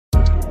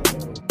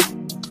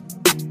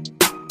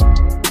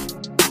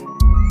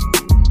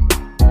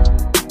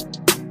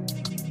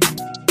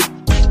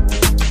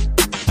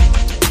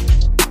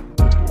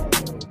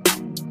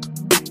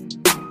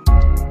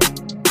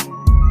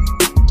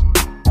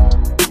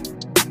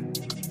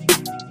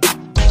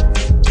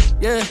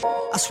Yeah,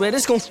 I swear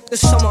this gon' f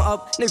this summer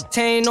up. Nigga,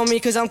 ain't on me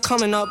cause I'm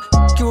coming up.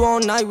 You all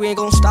night, we ain't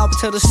gon' stop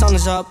until the sun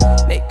is up.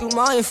 Make you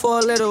mine for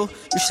a little.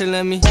 You should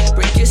let me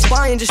break your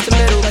spine just a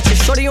little. Got your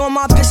shorty on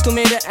my pistol,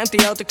 made it empty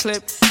out the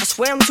clip. I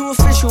swear I'm too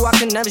official, I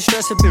can never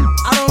stress a bit.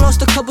 I done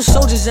lost a couple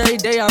soldiers every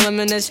day, I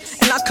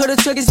reminisce. And I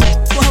could've took his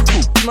for her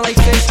poop, smell like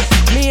fish.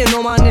 Me and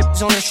all my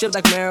nips on the ship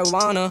like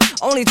marijuana.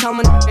 Only time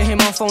a nigga hit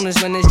my phone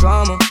is when there's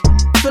drama.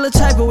 Feel a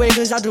type of way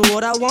cause I do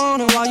what I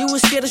wanna. While you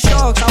was scared of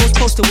sharks, I was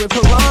posted with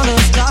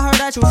piranhas. I heard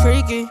that you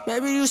freaky,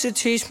 maybe you should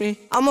teach me.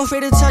 I'm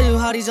afraid to tell you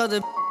how these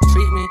other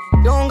treat me.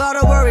 You don't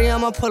gotta worry,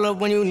 I'ma pull up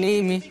when you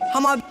need me.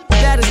 How my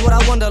that is what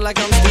I wonder like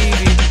I'm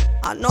Stevie.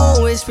 I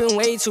know it's been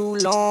way too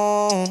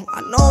long.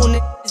 I know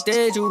niggas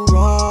did you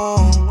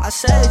wrong. I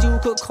said you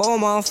could call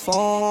my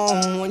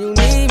phone when you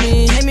need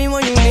me. Hit me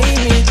when you need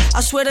me.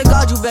 I swear to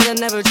God you better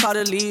never try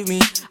to leave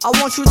me. I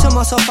want you to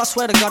myself, I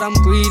swear to God I'm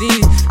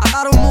greedy. I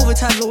gotta move a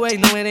type of way,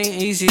 no it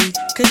ain't easy.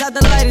 Cause at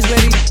the light is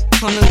ready,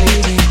 come to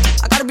leave me.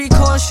 I gotta be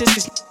cautious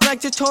cause like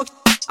to talk.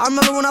 I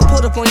remember when I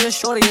pulled up on your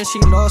shorty and she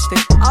lost it.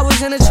 I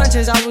was in the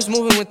trenches, I was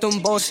moving with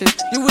them bosses.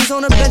 You was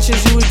on the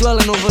benches, you was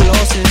dwelling over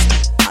losses.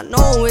 I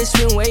know it's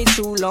been way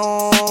too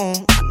long.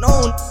 I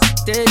know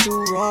did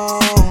you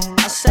wrong.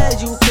 I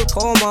said you could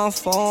call my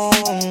phone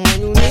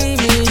when you need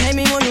me. Hit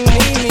me when you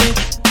need me.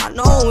 I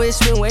know it's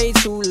been way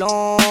too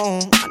long.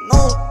 I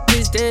know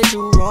this did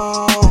you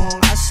wrong.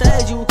 I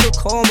said you could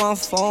call my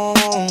phone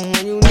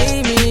when you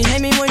need me.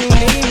 Hit me when you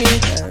need me.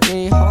 Let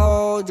me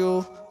hold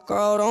you.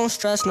 Girl, don't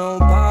stress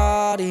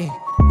nobody.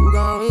 You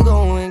got me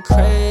going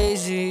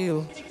crazy.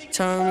 You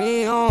turn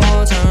me on,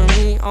 turn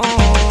me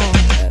on.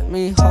 Let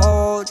me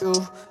hold you.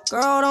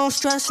 Girl, don't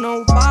stress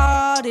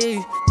nobody.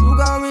 You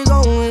got me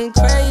going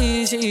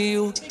crazy.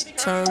 You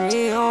turn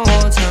me on,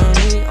 turn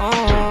me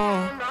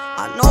on.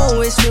 I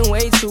know it's been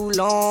way too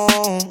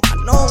long. I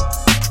know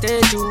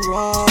did you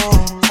wrong.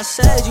 I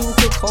said you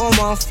could call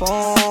my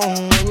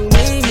phone when you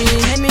need me.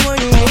 Hit me when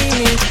you need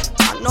me.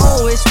 I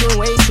know it's been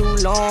way too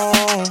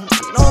long. I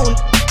know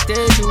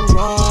did you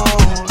wrong.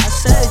 I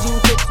said you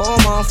could call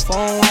my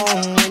phone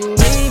when you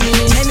need me.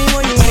 Hit me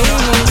when you need me.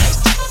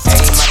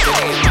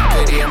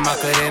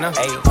 Macarena.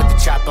 Put the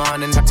chopper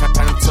on and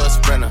turn him to a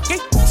sprinter.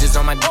 Just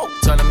on my dope,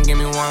 tell him give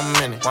me 1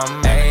 minute.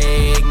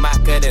 Egg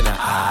Macarena.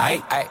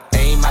 Aight,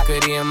 ayy,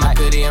 Macarena.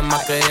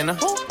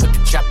 Put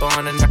the chopper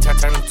on and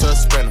turn him to a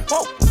sprinter.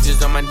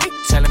 Just on my dick,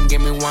 tell him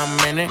give me 1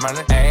 minute.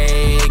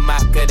 Egg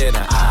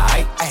Macarena.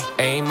 Aight,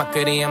 ayy,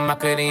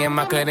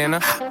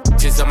 Macarena.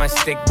 Just on my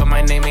stick, but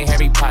my name ain't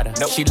Harry Potter.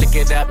 Nope. She lick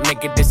it up,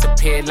 make it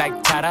disappear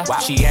like Tata. Wow.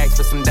 She asked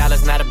for some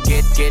dollars, not a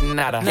getting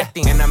out of.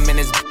 Nothing. And I'm in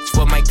this bitch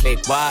for my click.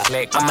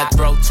 I'ma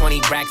throw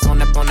 20 racks on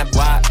the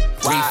block.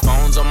 3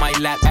 phones on my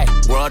lap,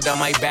 world on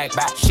my back.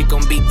 She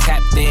gon' be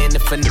tapped in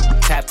if a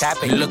nigga tap.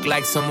 You look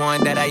like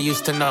someone that I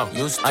used to know.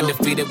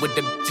 Undefeated with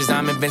the bitches,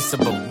 I'm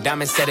invincible.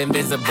 Diamond said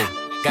invisible.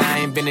 I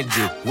ain't been a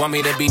Jew. Want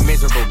me to be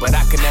miserable, but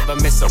I can never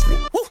miss her.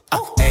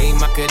 Ayy,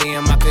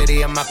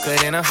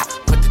 Macarena.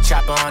 Put the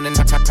chopper on and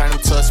turn him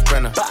to a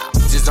sprinter.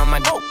 Just on my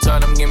dope, tell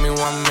him give me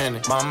 1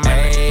 minute.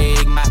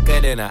 Ayy,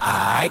 Macarena.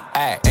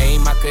 Ayy,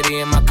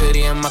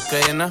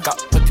 Macarena.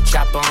 Put the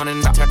chopper on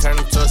and turn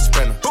him to a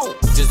sprinter.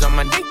 Just on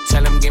my dick,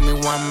 tell him give me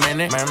 1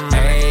 minute.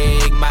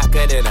 Ayy,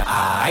 Macarena.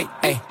 Ayy,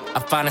 I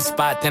find a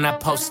spot, then I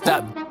post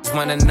up. Just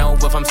wanna know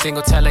if I'm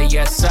single, tell her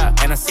yes, sir.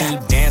 And I see you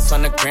dance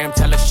on the gram,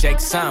 tell her shake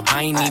some.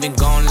 I ain't even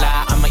gon'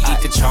 lie, I'ma eat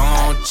the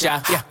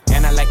choncha. Yeah,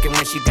 and I like it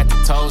when she got the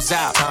toes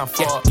out.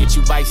 Yeah, get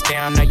you bites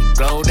down, now you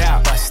glowed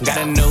out. Got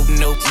a noob,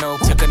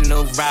 took a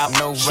new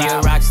route. She a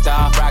rock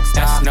star,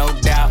 that's no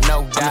doubt.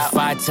 I'm the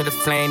fire to the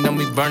flame, don't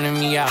be burning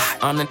me out.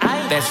 I'm the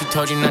that she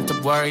told you not to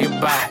worry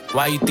about.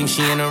 Why you think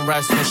she in a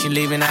rush when she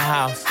leaving the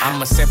house?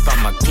 I'ma sip,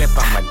 I'ma clip,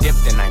 I'ma dip,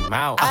 then I'm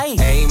out.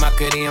 Ayy,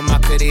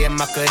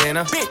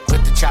 Macarena.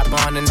 Put the chopper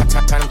on and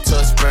turn him to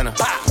a sprinter.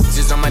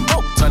 Just on my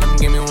dope, tell him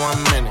give me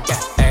 1 minute.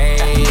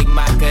 Ayy,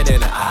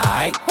 Macarena.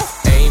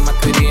 Ayy,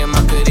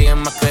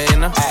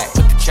 Macarena.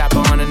 Put the chopper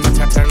on and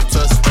turn him to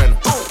a sprinter.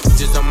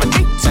 Just on my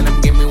dick, tell him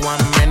give me 1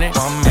 minute.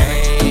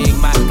 Ayy,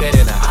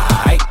 Macarena.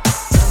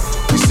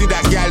 You see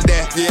that gal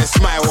there? Yeah, it's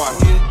my one.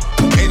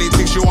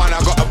 Anything she want, I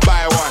gotta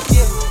buy one.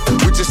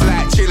 We just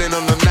like chilling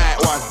on the night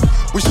one.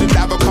 We should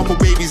have a couple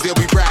babies, they'll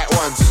be bright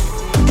ones.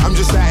 I'm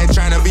just out here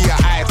trying to be an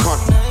icon.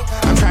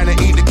 I'm trying to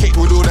eat the cake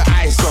with all the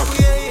ice on.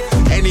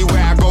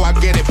 Anywhere I go, I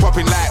get it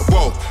popping like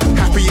whoa.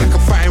 Happy I can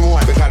find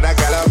one. Because that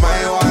gal of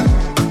my one.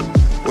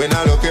 We're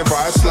not looking for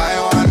a sly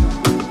one.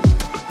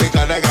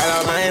 Because that gal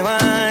of my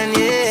one,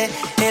 yeah.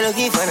 Ain't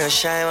looking for no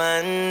shy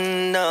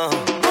one, no.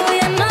 Oh,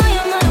 yeah, now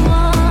you're my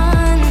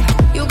one.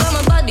 You got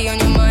my body on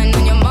your mind,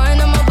 and your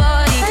mind on my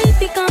body.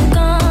 Baby, come.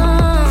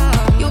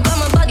 You got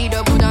my body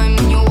double time,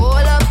 and you all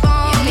up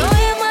on me. You know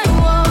you're my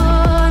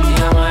one.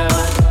 You're my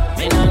one.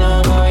 Me no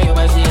know about you,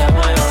 but you're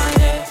my one,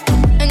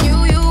 yeah. And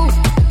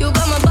you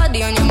got my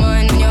body on your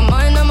mind, and your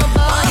mind on my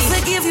body. I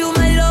forgive you,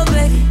 my love,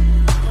 baby.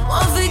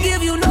 I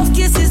forgive you, enough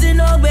kisses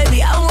and all,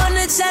 baby. I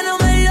wanna channel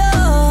my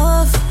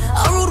love.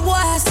 A rude boy,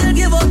 I still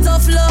give up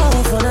tough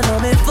love. Wanna know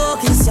me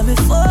focus, yeah, me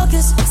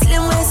focus.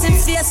 Slim waist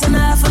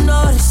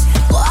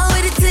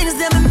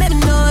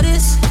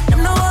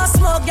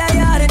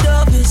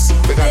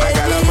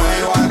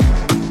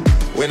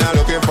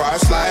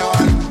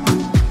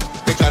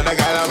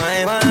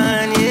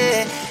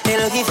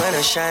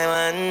the shy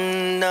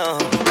one, no.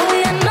 Oh,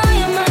 you know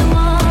you're my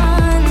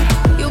one.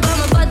 You got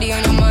my body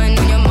on your mind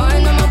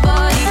on my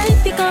body. I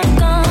think I'm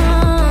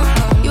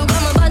gone. You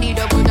got my body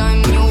double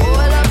time, you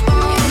all up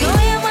on. You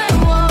know you're my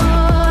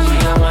one. She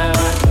a my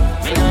one.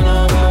 Me no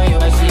know about you,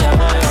 but she a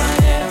my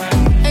one,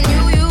 yeah. And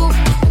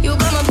you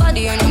got my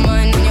body on your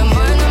mind on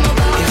my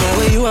body. If I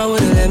were you, I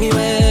wouldn't let me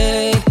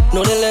wait.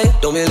 No delay,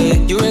 don't be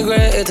late. You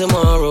regret it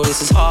tomorrow.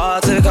 This is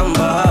hard to come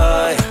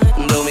by.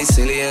 Don't be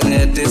silly and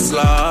let this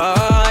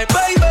slide,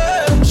 baby.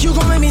 You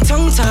gon' make me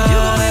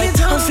tongue-tied.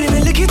 I'm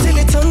feeling licky till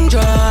it tongue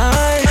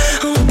dry.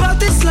 I'm about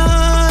this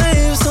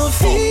life, so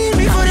feed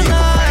me for the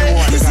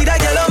night. You see that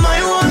girl on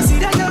my one? See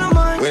that girl on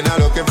mine? We're not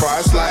looking for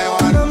a sly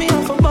one. Know me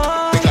off a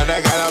bar. Because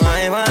that girl on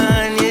My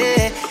one,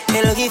 yeah.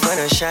 Ain't looking for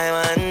no shy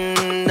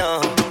one,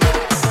 no.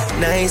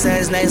 Nice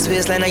eyes, nice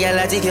waistline, I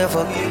gotta take your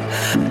fuck.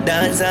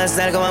 Dance and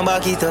style, come and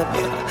back it up.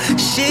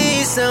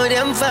 She's so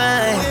damn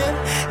fine.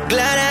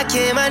 Glad I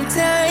came on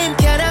time.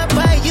 Can I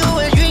buy you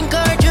a drink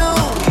or two?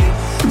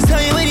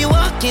 Tell you when you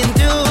walking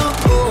through.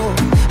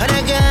 And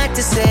I got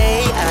to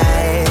say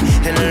I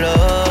and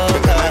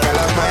love. that girl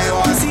on my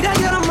one. See that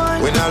girl on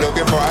mine? We're not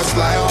looking for a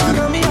sly one.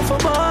 Know me off a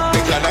bar.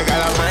 Because that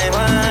girl on My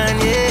one,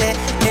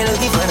 yeah. Ain't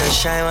looking for no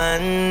shy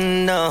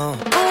one, no.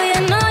 Oh,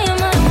 you know you're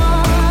my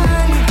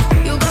one.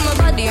 You got my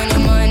body on your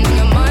mind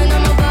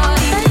on my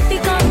body. I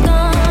think I'm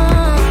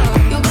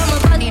gone. You got my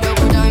body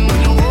double time,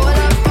 you all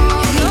up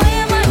on. You know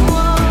you're my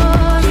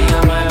one. She a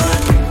my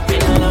one. Me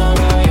no know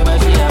about you, but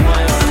she a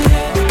my one,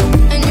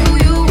 yeah. And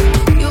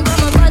you got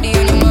my body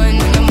on your mind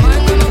on my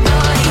body.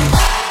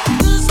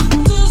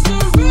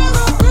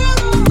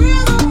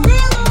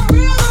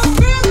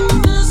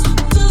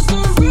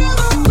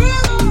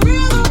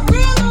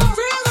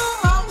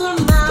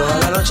 Toda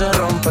la noche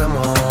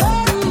rompemos,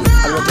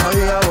 al otro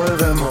día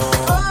volvemos.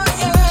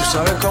 Tú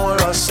sabes cómo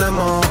lo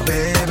hacemos,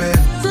 baby.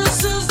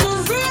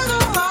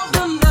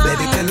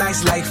 Baby,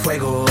 tonight's like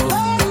fuego.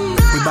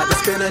 We bout to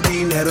spend the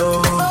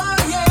dinero.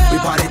 We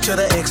party to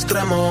the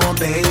extremo,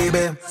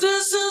 baby.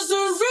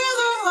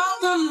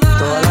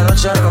 Toda la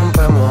noche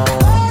rompemos,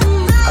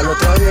 al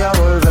otro día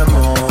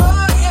volvemos.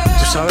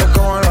 Tú sabes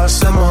cómo lo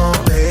hacemos,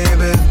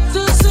 baby.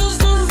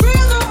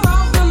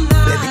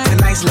 Baby,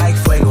 tonight's like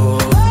fuego.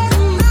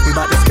 We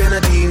bout to spend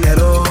the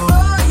dinero.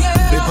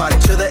 We party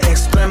to the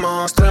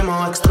extremo,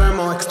 extremo,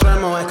 extremo,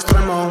 extremo,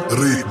 extremo.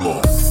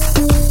 ritmo.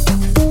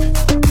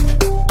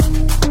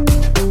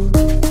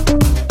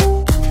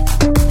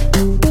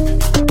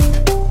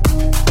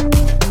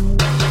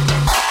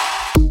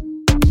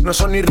 No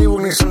son ni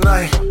Reebok ni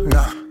Sonai,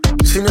 nah.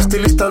 Sin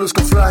estilista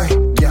luzco fly,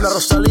 yes. La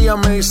Rosalía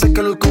me dice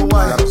que luzco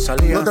guay.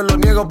 No te lo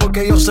niego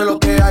porque yo sé lo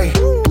que hay.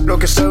 Lo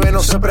que se ve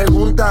no se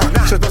pregunta,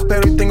 nah. Yo te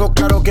espero y tengo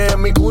claro que es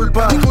mi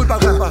culpa. Culpa.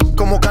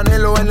 Como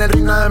Canelo en el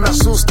ring nadie me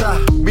asusta.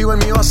 Vivo en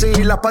mi oasis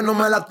y la paz no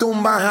me la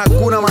tumba.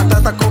 Hakuna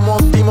Matata como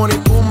Timon y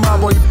Pumba.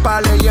 Voy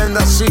pa'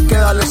 leyenda así que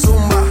dale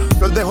zumba.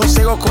 Los dejo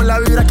ciegos con la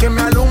vibra que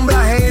me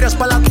alumbra. Haters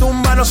pa' la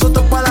tumba,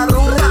 nosotros pa' la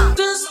rumba.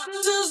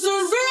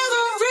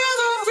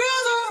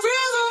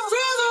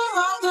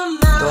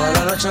 Toda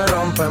la noche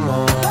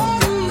rompemos,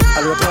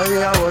 al otro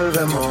día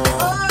volvemos.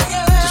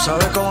 Tú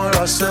sabes cómo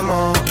lo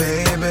hacemos,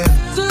 baby.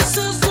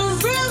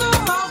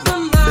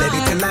 Baby,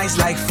 tonight's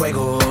like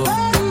fuego.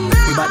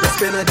 We bout to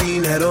spend the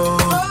dinero.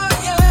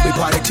 We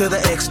party to the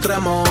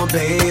extremo,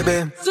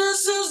 baby.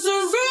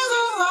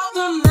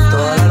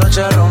 Toda la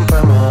noche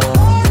rompemos,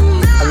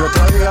 al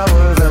otro día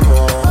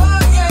volvemos.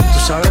 Tú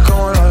sabes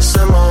cómo lo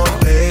hacemos,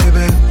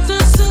 baby.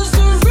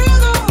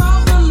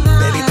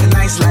 Baby,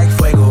 tonight's like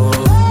fuego.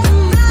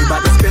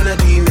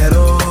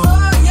 Dinero.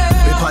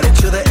 We party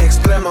to the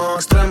extremo,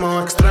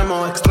 extremo,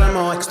 extremo,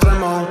 extremo,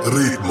 extremo.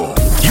 Ritmo.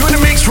 You're in the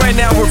mix right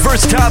now with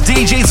Versatile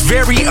DJ's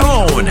very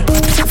own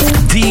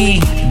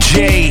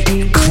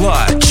DJ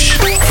Clutch.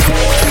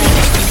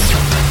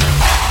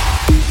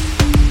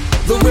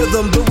 The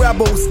rhythm, the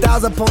rebel,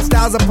 styles upon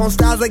styles upon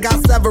styles, I got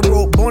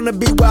several. Born to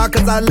be wild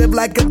cause I live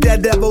like a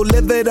dead devil.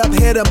 Live it up,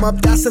 hit 'em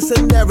up, that's a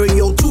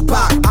scenario.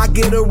 Tupac, I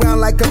get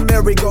around like a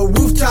merry-go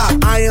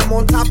rooftop. I am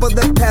on top of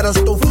the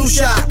pedestal, flu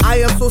shot.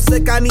 I am so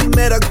sick I need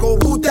medical.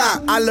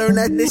 Huta, I learned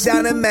that this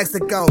down in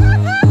Mexico.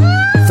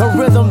 The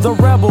rhythm, the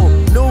rebel,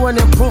 new and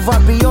improve, I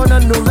be on a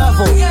new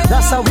level.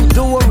 That's how we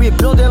do it, we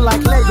build it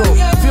like Lego.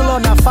 Feel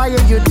on a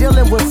fire, you're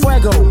dealing with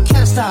fuego.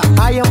 Can't stop,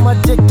 I am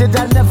addicted,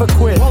 I never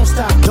quit. Won't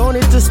stop, don't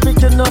need to speak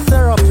to no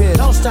therapist.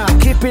 Don't stop,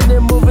 keeping it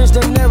moving's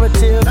the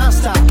narrative. Non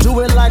stop, do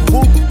it like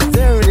whoop,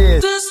 there it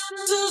is. This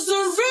is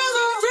the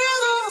rhythm,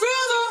 rhythm,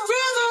 rhythm,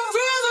 rhythm,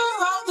 rhythm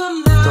of the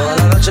night. Toda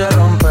la noche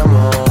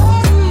rompemos,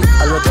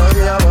 al otro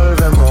día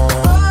volvemos.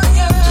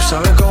 Tú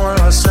sabes cómo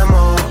lo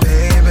hacemos,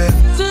 baby.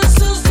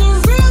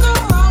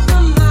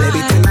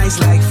 Baby, tonight's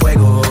like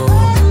fuego.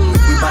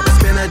 We bout to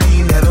spend the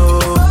dinero.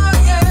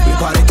 We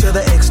party to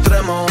the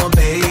extremo,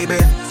 baby.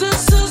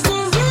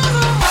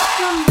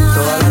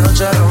 Toda la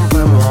noche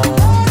rompemos,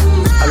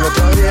 al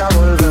otro día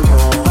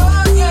volvemos.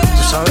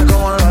 Tú sabes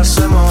cómo lo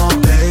hacemos,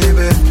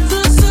 baby.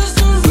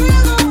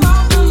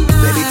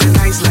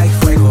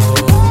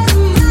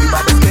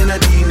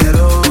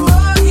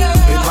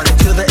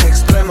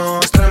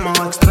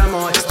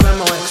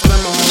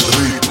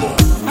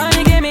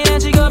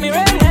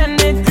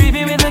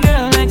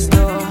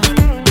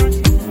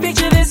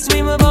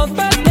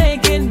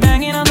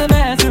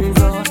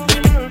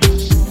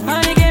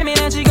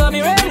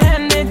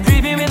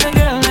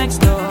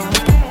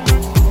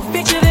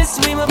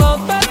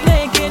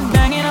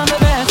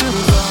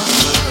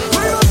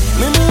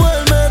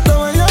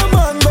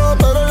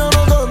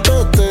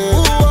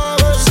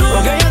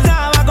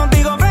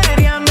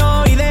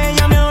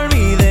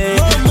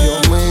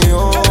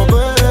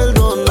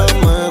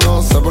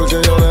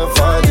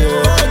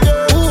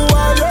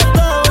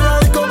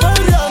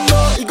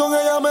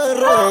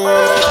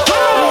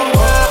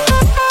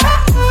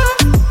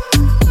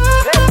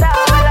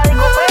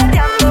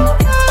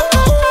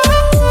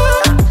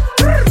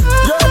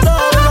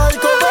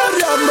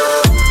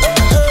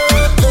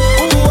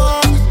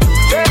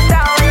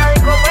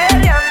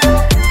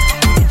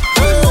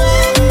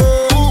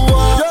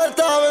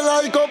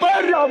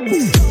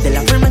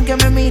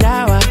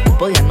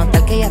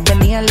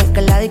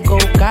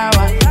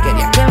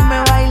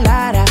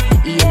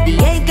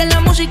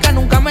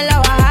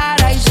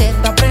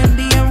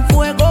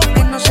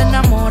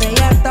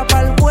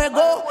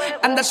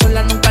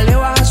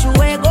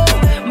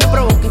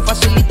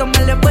 facilito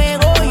me le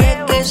pego. Y es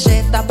que se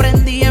está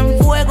prendida en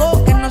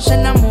fuego. Que no se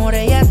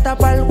enamore, ya está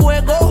pa'l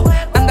juego.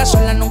 Anda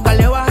sola, nunca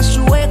le baja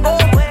su ego.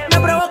 Me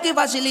provoca y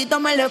facilito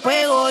me le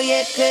pego. Y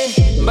es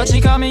que But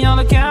she caught me on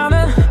the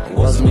counter. It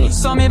wasn't me.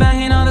 Saw me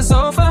banging on the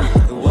sofa.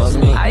 It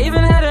wasn't me. I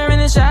even had her in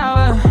the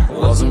shower. It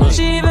wasn't me.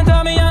 She even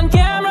caught me on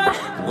camera.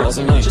 It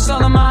wasn't me. She saw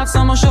the marks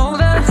on my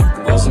shoulder.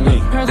 It wasn't me.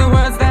 Heard the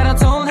words that I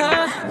told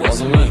her. It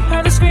wasn't me.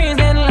 Heard the screams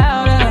getting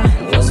louder.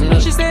 It wasn't me.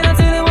 She stayed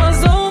until it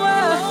was over.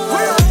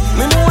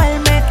 mi mujer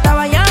me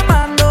estaba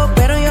llamando,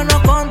 pero yo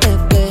no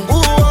contesté.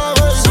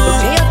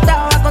 Si yo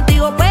estaba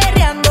contigo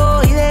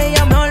perreando y de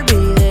ella me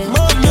olvidé.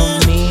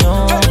 Dios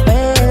mío,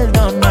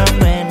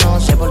 perdóname, no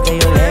sé por qué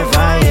yo le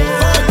fallé.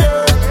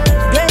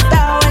 Yo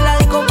estaba en la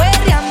disco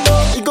perreando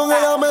Y con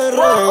ella me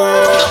regué.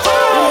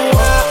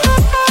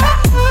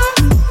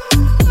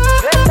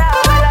 Yo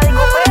estaba en la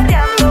disco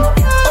perreando.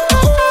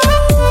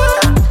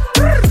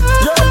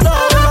 Yo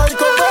estaba en la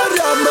disco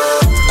perreando.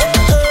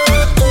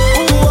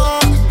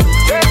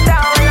 Yo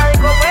estaba en la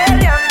disco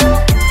perreando.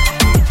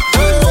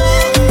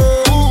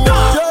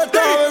 Yo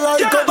estaba en la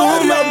disco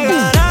perreando.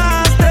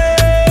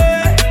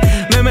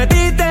 Me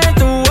metiste en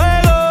tu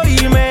juego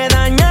y me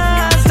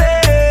dañaste.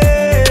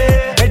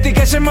 El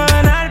ticket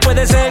semanal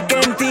puede ser que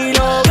en ti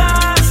lo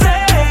gaste.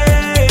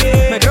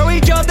 Me creo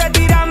bichote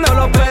tirando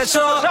los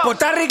pesos.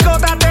 Puerto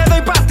Ricota te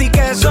doy pasti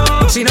queso.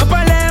 Si no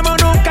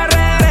peleemos nunca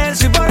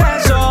regreso y por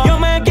eso yo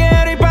me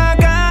quiero ir pa'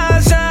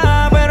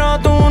 casa, pero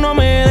tú no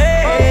me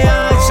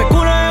dejas. Ese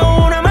culo es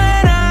una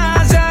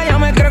amenaza, yo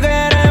me creo que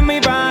eres mi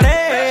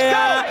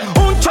pareja.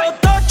 Un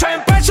chotocho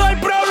empezó el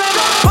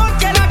problema,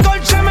 porque la alcohol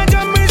se metió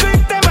en mi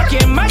sistema.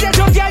 Quien vaya a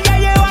chotear ya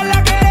lleva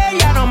la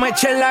querella. No me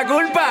echen la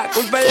culpa,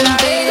 culpa es la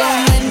Contigo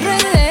vida. me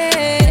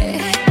enredé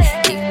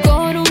y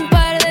con un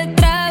par de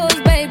tragos,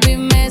 baby,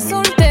 me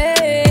solté.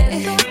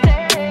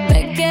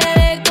 Me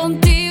quedé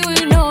contigo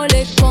y no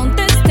le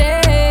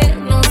contesté.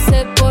 No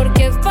sé por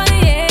qué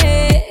fallé,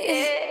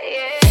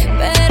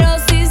 pero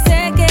sí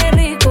sé que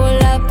rico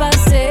la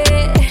pasé.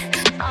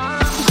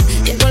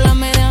 Llegó la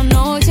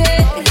medianoche,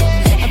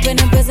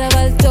 apenas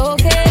empezaba el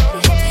toque.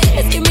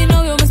 Es que mi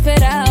novio me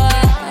esperaba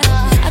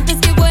antes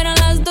que fueran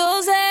las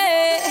 12.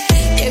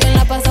 Que bien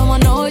la pasamos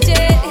anoche.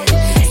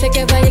 Sé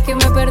que fallé, que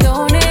me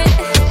perdone.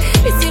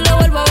 Y si lo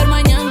vuelvo a ver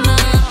mañana,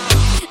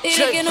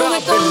 diré que no me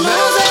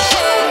conoce.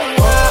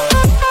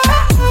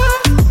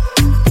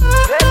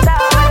 Yo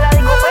estaba en la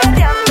disco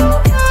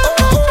perreando.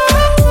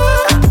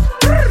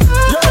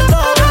 Yo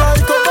estaba en la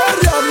disco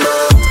perreando.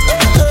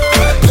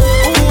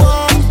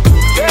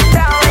 Yo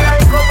estaba en la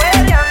disco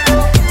perreando.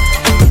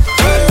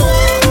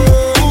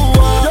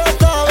 Yo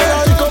estaba en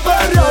la disco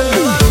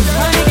perreando.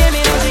 Honey gave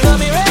me that, she got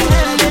me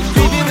red-handed,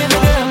 creepy with the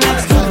girl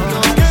next door.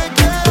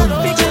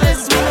 Picture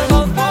this, we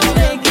were both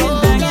naked,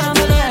 banging on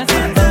the left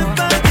hand door.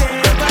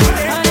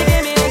 Honey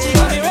gave me that, she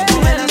got me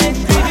red-handed,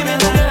 creepy with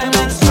the girl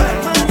next door.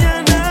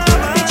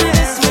 Picture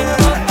this, we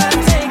were both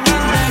naked,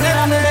 banging on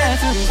the left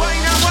hand door.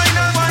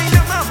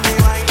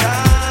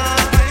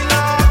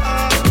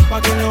 Pa'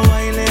 que lo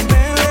baile,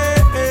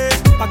 bebé,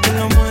 pa' que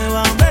lo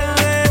mueva,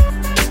 bebé.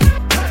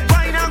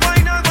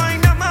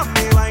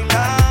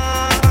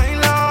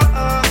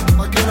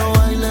 Pa' que lo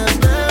bailes,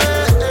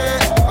 bebé.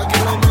 Pa' que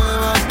lo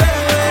muevas,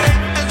 bebé.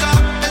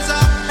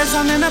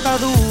 Esa nena está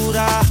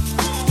dura,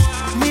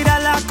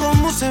 mírala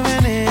cómo se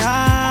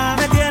menea.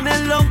 Me tiene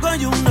loco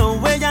y uno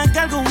huella que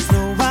algún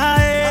flow va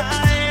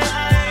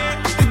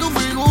Y tu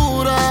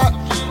figura,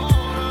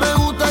 me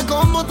gusta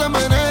cómo te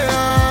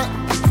meneas.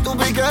 Tu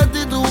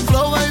piquete y tu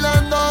flow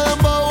bailando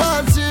dembow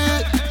así.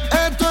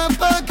 Esto es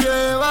pa'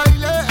 que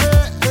baile,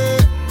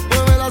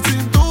 mueve la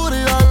cintura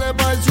y dale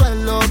pa'l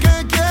suelo. Que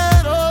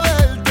quiero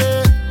verte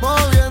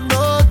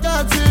moviéndote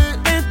así.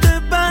 Esto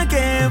es pa'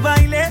 que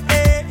baile,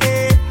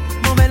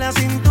 mueve la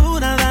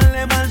cintura,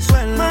 dale pa'l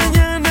suelo.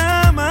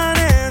 Mañana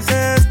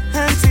amaneces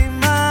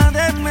encima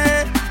de mí.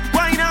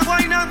 Guayna,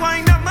 guayna,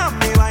 guayna,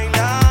 mami,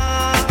 baila,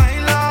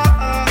 baila.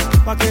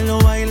 Pa' que lo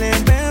baile,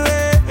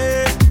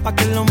 bebé, pa'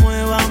 que lo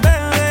mueva,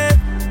 bebé.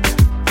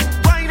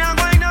 Guayna,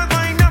 guayna,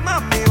 guayna,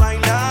 mami,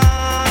 baila,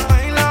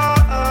 baila.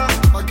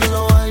 Pa' que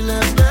lo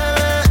bailes,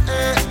 bebé.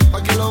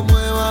 Pa' que lo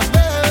muevas,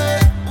 bebé.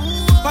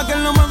 Pa' que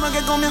lo mueva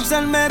que comienza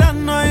el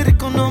verano y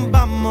rico nos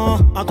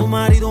vamos. A tu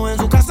marido en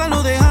su casa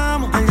lo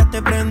dejamos. Al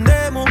te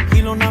prendemos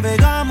y lo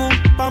navegamos.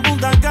 Pa'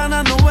 Punta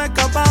Cana no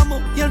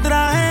escapamos. Y el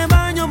traje de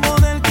baño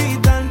poder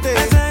quitarte.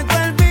 Ese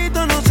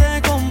cuerpito no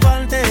se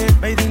comparte.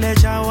 Ve y dile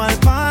chao al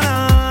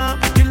pana.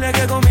 Dile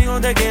que conmigo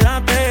te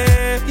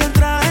quedaste. Y el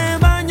traje de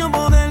baño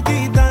poder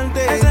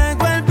quitarte. Ese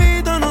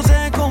cuerpito no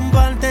se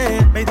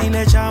comparte. Ve y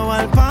dile chao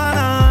al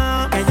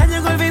pana. Que ya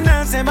llegó el fin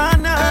de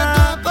semana.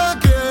 Esto es pa'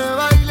 que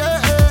baile,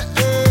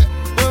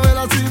 mueve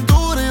la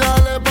cintura y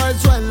dale pa'l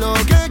suelo.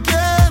 Que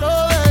quiero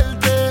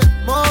verte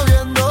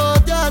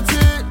moviéndote así.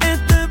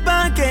 Esto es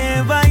pa'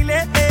 que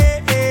baile,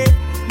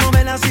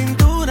 mueve la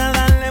cintura,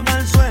 dale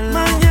pa'l suelo.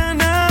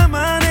 Mañana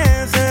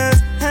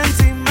amaneces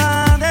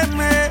encima de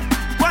mí.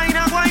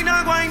 Guayna,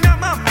 guayna, guayna,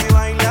 mami,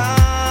 baila,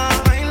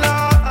 baila.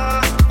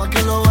 Pa'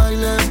 que lo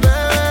bailes,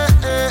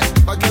 bebé.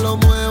 Pa' que lo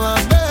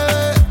muevas,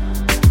 bebé.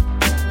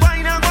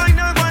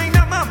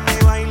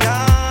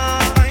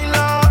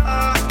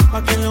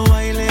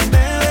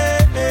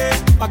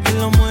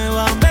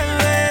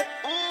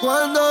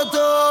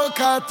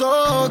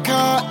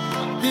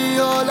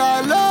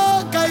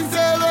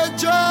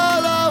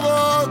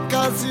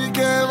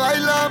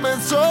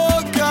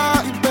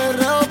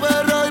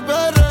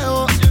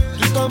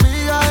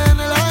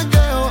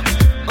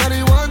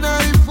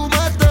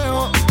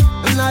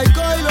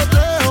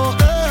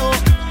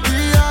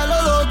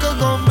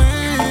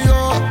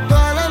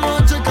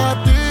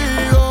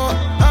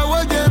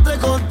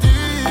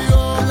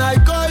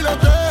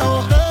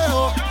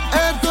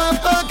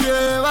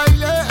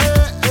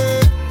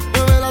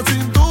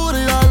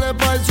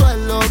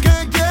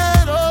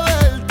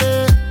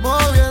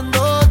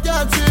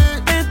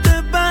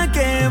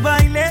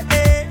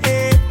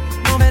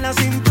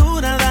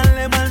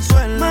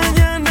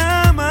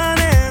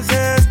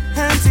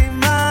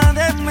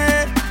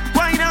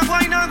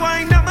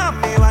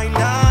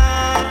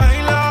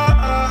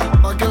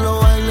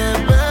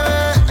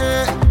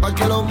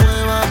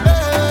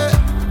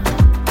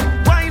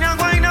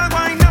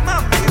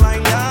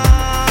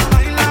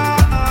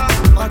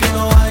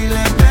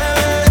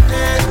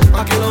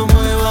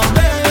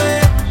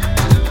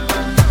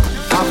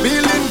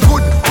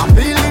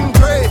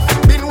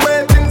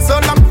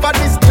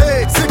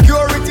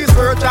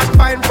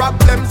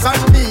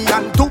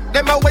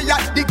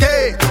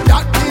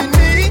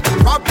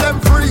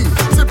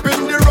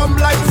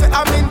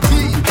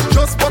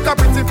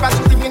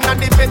 and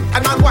the fit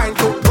and I'm going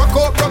to rock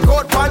out,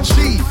 pan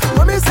she.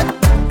 When me say,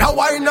 that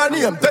wine and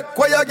name, take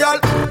where your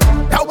girl.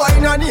 That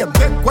wine and name,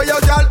 take where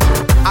your girl.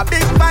 A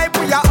big pipe,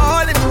 we are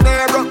all in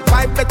there. Rock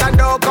pipe, better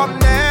don't come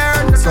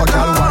near. So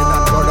girl, wine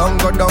and go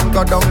down, go down,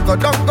 go down, go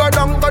down, go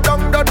down, go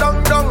down, go down,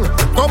 down.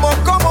 Come up,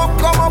 come up,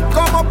 come up,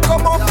 come up,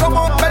 come up, come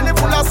up. Belly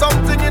full of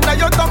something in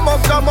your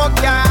stomach,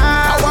 yeah.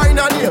 That wine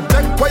and name,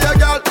 take where your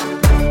girl.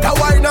 That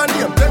wine and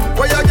name, take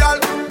where your girl.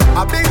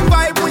 A big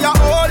pipe, we are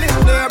all in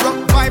there.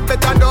 Rock pipe,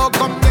 better don't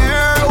come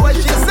near. What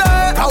she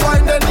say? That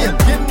wine the name,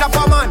 kidnap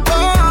a man.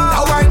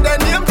 That wine the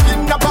name,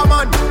 kidnap a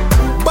man.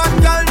 But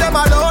girl, them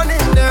alone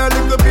in there,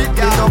 little bit.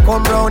 You don't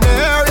come round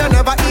here, you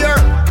never hear.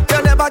 You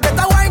never get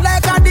a wine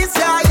like a this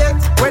year yet.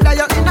 Whether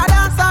you're in a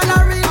dance or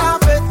arena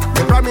fit.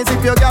 You promise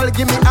if your girl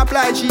give me a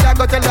fly, she a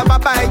go tell you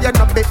bye-bye. You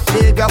know bit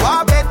big, you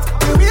want bet.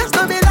 You used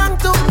to belong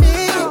to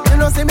me. You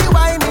know see me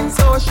whining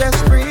so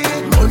stress-free.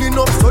 Money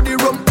enough so the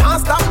rum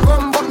can't stop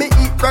come. But me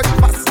eat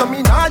breakfast so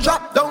me not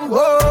drop down.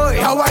 Boy,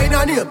 that wine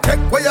and name, take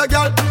where your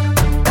girl.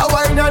 That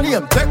wine and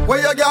name, take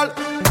where your girl.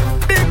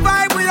 Big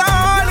vibe, we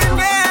all in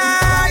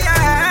there,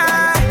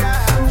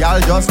 yeah.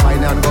 Y'all just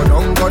wine and go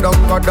down, go down,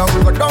 go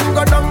down, go down,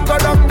 go down, go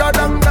down, go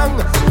down, down.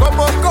 Come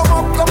up, come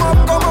up, come up,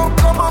 come up,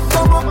 come up,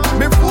 come up.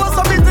 Before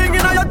something in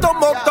your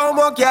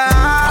stomach, yeah.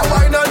 That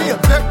wine and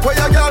name, take where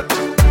your girl.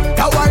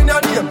 That wine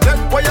and name, take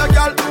where your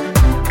girl.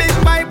 Big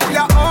vibe, we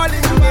are all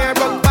in there,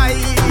 but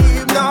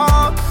vibe,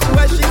 no.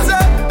 Where she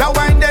say, that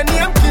wine the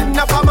name,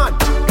 kidnap a man.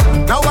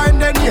 That wine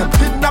the name,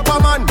 kidnap a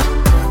man.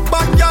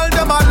 But y'all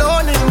them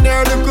alone in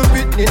there, little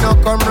bit, you know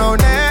come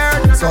round there.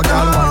 So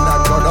y'all wine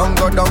and go down,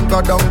 go down,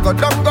 go down, go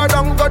down, go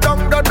down, go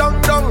down, go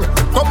down, down.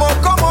 Come up,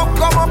 come up,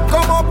 come up,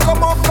 come up, come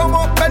up, come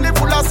up. Belly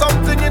full of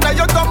something in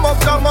your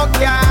stomach,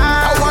 yeah.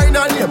 That wine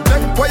and name,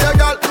 take where your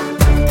girl.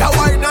 That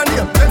wine and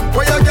name, take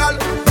where your girl.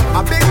 A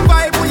big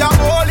vibe, we are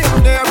all in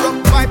there. Rock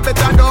vibe,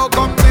 better don't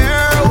come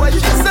there. What she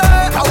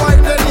say? That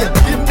wine the name,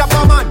 kidnap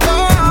a man.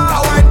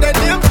 That wine the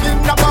name,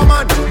 kidnap a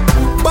man.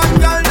 But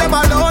girl, them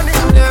alone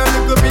in there.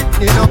 Little bit,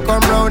 you know come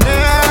round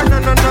there.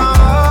 No, no, no.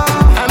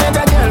 I met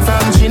a girl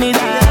from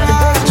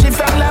Trinidad. She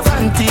from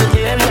Lavante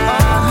area.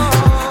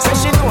 Say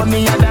she know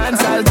me a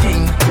dancehall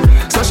king.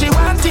 So she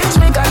want teach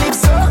me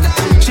calypso.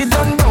 She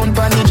done down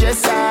pon the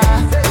dresser.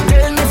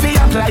 Tell me fi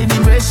apply the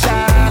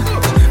pressure.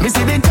 Me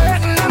see the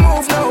curtain a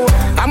move now.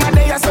 I'm a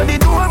day so the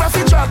door of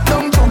it drop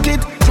down. Chook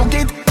it, chook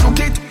it, chook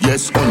it.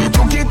 Yes, only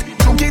chook it,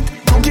 chook it,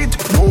 chook it.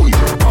 Boy,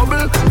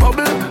 bubble,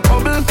 bubble,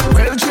 bubble.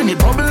 Well, Trini,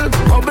 bubble,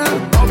 bubble,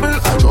 bubble. A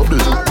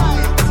trouble.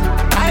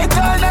 I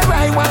told her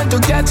I want to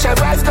catch a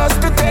rise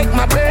just to take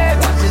my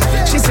breath.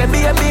 She said,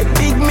 be a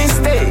big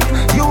mistake.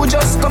 You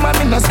just come and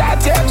me no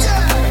start yet.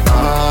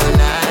 All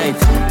night,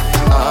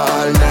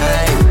 party,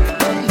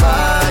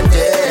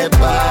 party,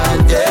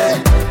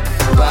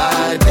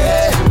 party.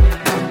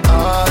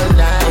 All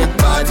night,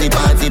 party,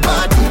 party,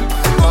 party.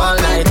 All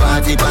night,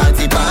 party,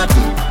 party,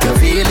 party. You're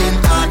feeling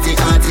arty,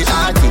 arty,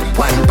 arty.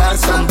 Wine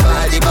past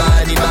somebody,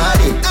 body,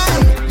 body.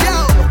 Hey,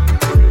 yo,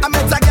 I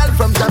met a girl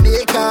from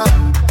Jamaica.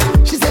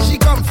 She said she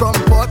come from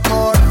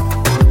Portmore.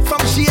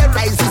 From she a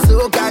rising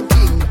soca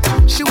king.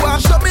 She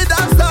want show me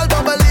dance all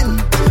bubbling.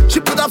 She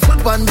put her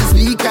foot on the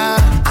speaker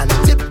and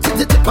tip, tip,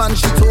 tip, tip, and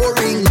she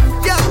touring.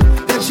 Yo,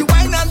 then she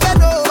whine and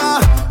bend over.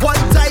 One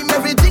time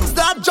everything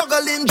start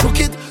juggling. Juke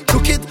it,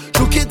 juke it,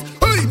 juke it.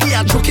 Hey,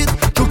 yeah, juke it,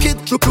 juke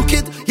it, juke, juke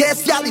it.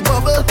 Yes, yally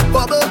bubble,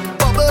 bubble,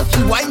 bubble.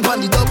 She whine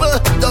on the double,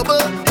 double,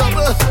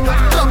 double,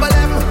 double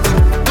M.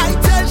 I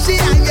tell she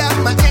I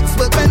am my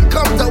expert when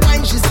come to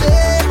wine. She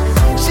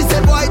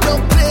said, boy,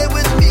 don't play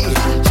with me.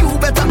 You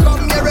better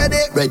come here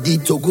ready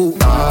to go.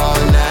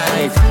 All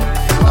night,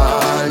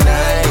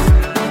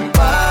 party,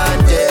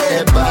 party,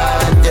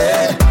 party.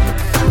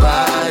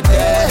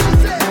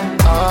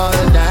 All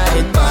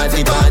night,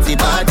 party, party,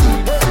 party.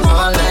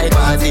 All night,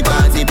 party,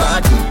 party,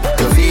 party.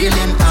 You're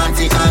feeling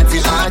arty, arty,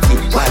 arty.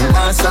 While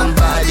on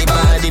somebody,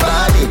 body,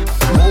 body.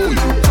 Boy,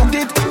 chook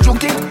it,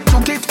 chook it,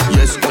 chook it.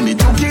 Yes, only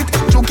chook it,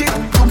 chook it,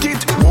 chook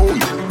it. Boy,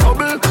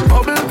 bubble,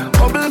 bubble,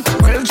 bubble.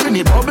 Well,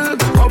 Trini, bubble,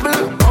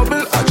 bubble,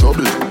 bubble. A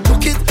trouble.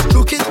 Chook it,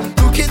 chook it,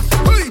 chook it.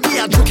 Hey,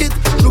 yeah, chook it,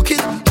 chook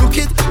it, chook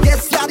it.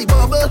 Yes, yaddy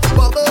bubble,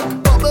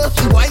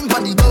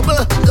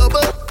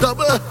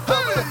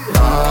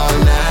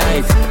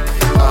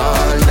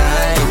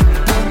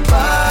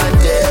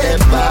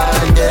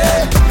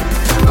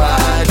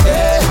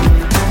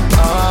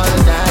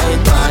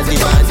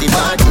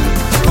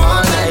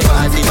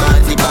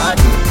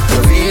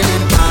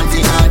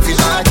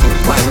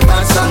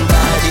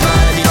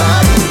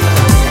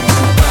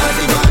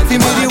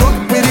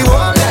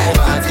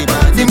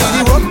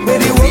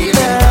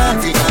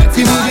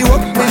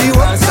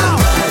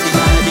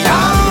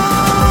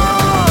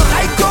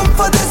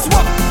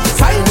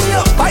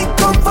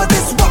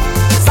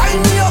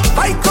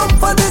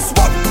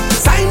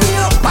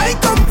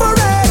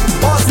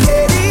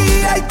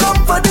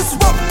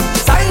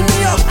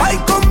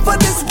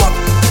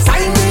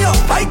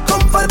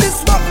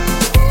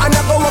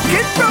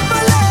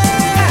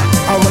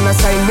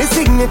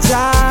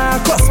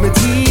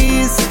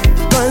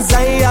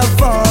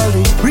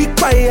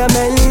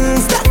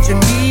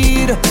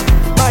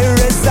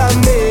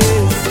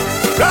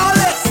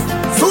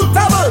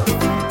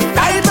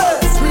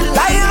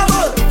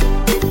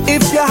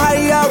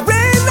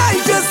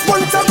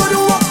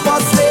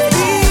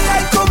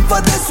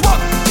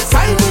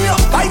 Sign me up,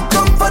 I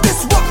come for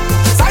this work.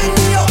 Sign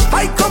me up,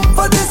 I come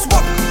for this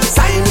work.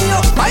 Sign me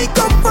up, I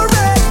come for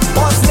it.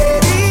 Boss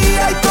lady,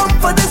 I come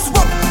for this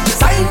work.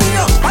 Sign me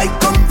up, I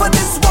come for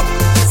this work.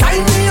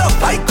 Sign me up,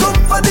 I come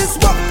for this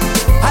work.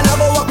 And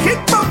I'm a walk it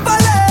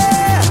properly.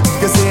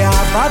 You say I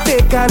have a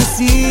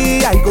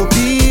vacancy, I go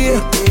be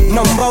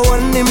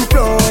 #1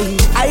 employee.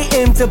 I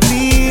aim to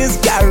please,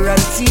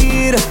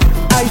 guaranteed.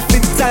 I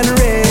fit and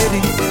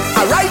ready.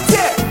 Alright,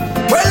 yeah,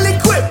 well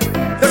equipped.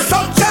 The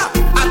structure,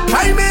 I'm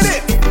climbing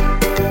it.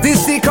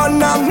 This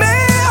economy,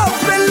 I've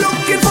been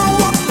looking for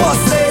work.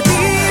 Boss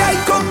lady, I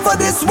come for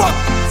this work.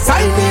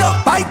 Sign me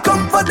up, I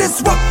come for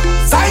this work.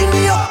 Sign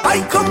me up, I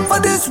come for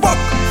this work.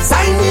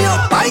 Sign me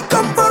up, I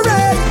come for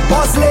it.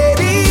 Boss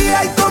lady,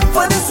 I come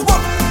for this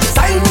work.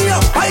 Sign me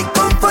up, I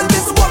come for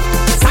this work.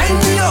 Sign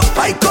me up,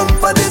 I come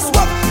for this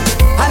work.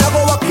 And I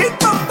go walk it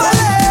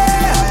properly.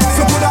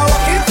 So put I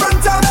walk in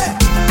front of me,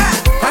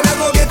 and I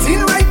go get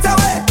in right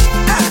away.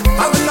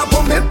 I will not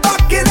put me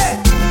back in it.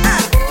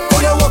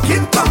 Put I walk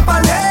in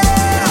properly.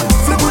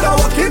 So put I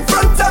walk in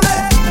front of me,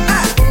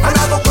 and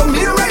I go come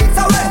in right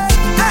away.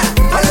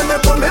 And let me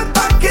put me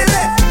back in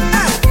it,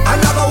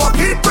 and I go walk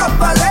it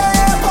properly.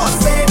 Boss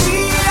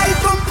lady, I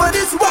come for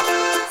this work.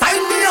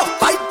 Sign me up,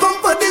 I come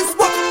for this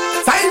work.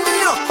 Sign me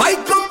up, I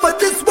come for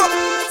this work.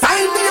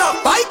 Sign me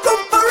up, I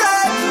come for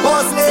it.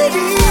 Boss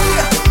lady.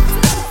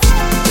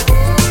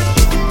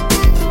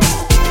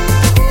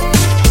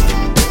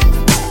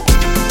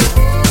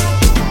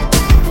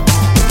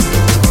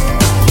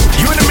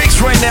 You're in the mix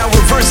right now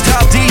with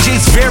Versatile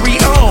DJ's very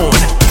own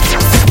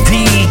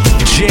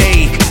DJ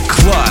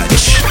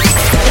Clutch.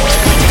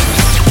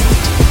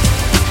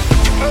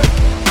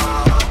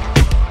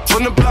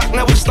 From the block,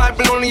 now we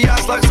sniping on the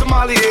yachts like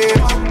Somali, yeah.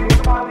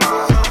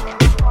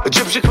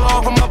 Egyptian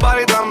claw from my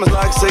body, diamonds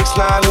like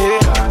 6'9", yeah.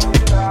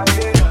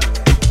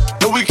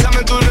 And we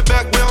coming through the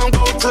back, we don't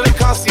go to the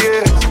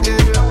concierge.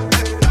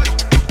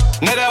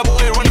 Now that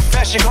boy run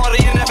fashion, call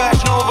it in that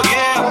fashion over,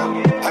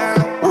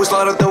 yeah. We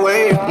started the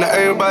wave, now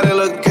everybody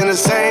looking the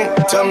same.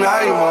 Tell me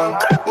how you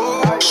want.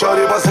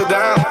 Shorty bust it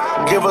down,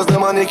 give us the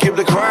money, keep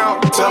the crown.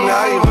 Tell me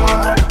how you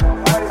want.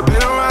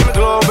 Been around the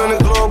globe in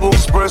the global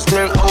express,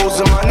 10 O's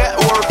in my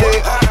network,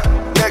 yeah.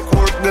 Neck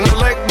work, then the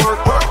leg work.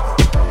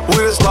 We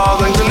just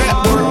log like the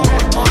network.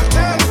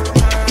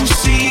 You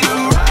see the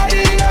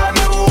writing on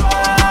the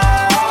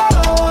wall.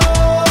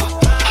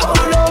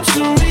 Hold on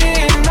to me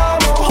and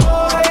I'm a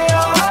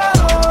warrior.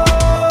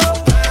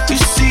 You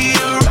see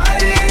the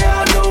writing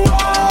on the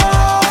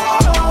wall.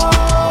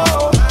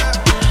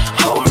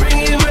 Oh, bring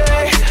it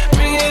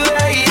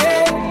back,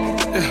 yeah.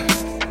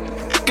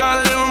 Got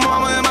a little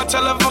mama in my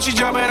telephone, she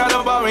jumping out the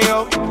barrio.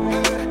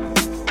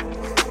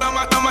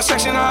 On my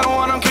section, I don't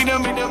want them keep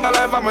them in my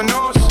life, I'm a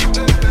nose.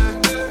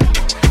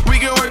 We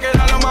can work it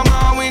out on my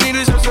mind, we need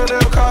is just a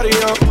little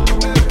cardio.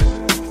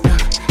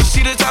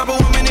 See the type of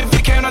woman, if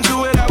you can't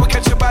undo it, I will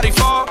catch your body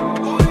fall.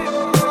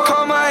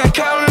 Call my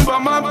accountant, but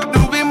my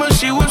doobie, but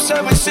she was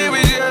 7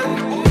 serious, yeah.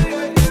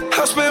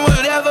 I'll spend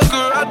whatever,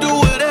 girl, I do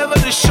whatever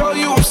to show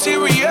you I'm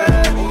serious.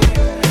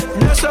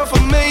 That's so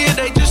familiar,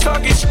 they just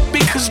talking shit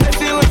because they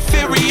feel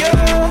inferior.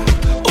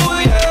 Oh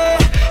yeah,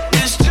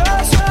 it's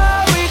just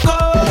how we go.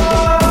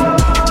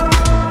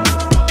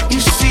 You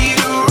see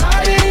the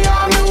writing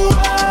on the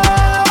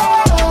wall.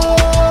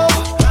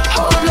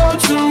 Hold on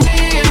to me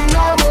and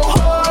I'm a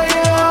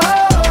warrior.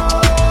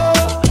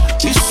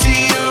 You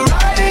see the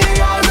writing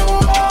on the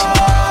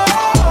wall.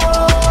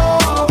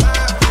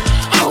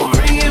 Oh,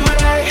 bring it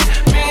back,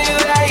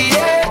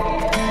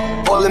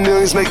 yeah. All the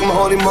millions make them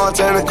holy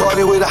Montana,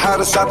 Cardi with the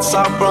hottest out the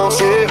South Bronx,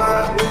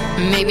 yeah.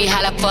 Maybe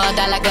holla for a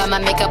dollar, got my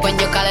makeup on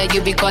your collar,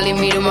 you be calling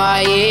me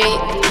tomorrow,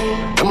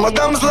 yeah. And my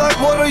diamonds like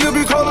water, you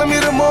be calling me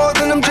the more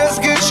than them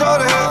just get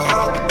shorter.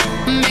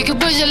 Make it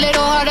push a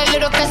little harder,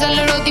 little press a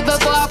little deeper,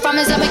 boy, I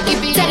promise I'ma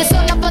keep it. Set it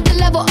all up, put the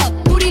level up,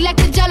 booty like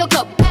the Jello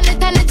cup.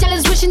 Pallet,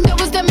 jealous, wishing there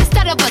was them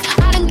instead of us.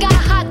 I done got a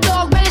hot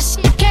dog, relish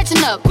shit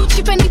catching up.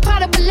 Gucci, Fendi,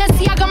 Prada,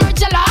 Balenciaga,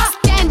 Margiela.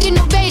 Stand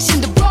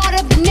innovation, the broad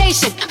of the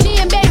nation. Me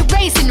and baby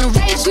racing, the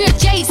rage we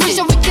adjacent. Wish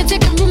we could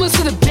take the rumors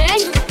to the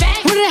bank.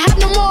 Wouldn't have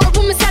no more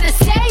room inside the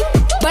safe.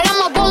 But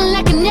I'm a ballin'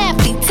 like an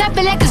athlete,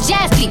 tapping like a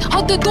jazzy.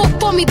 Hold the door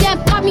for me, then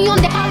pop me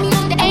on the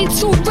ain't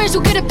too fresh,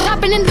 you get it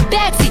poppin' in the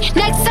backseat.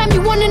 Next time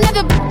you want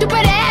another, you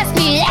better ask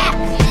me. Yeah.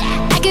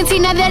 I can see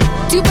now that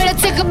you better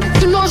take a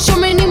to know show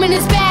me name in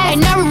his bag.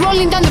 And now we're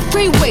rolling down the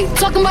freeway,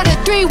 talking about a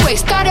 3-way.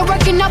 Started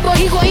working out, but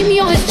he gon' eat me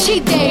on his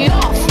cheat day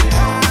off.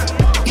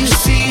 You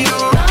see the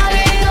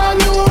writing on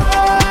the wall.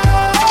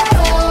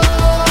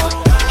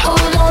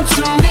 Hold on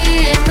to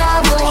me and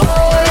I'm a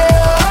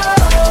warrior.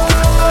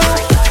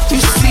 You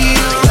see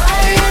the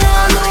writing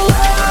on the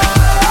wall.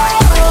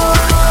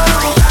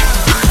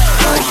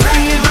 Oh,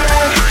 bring it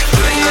back,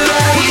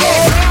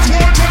 yeah.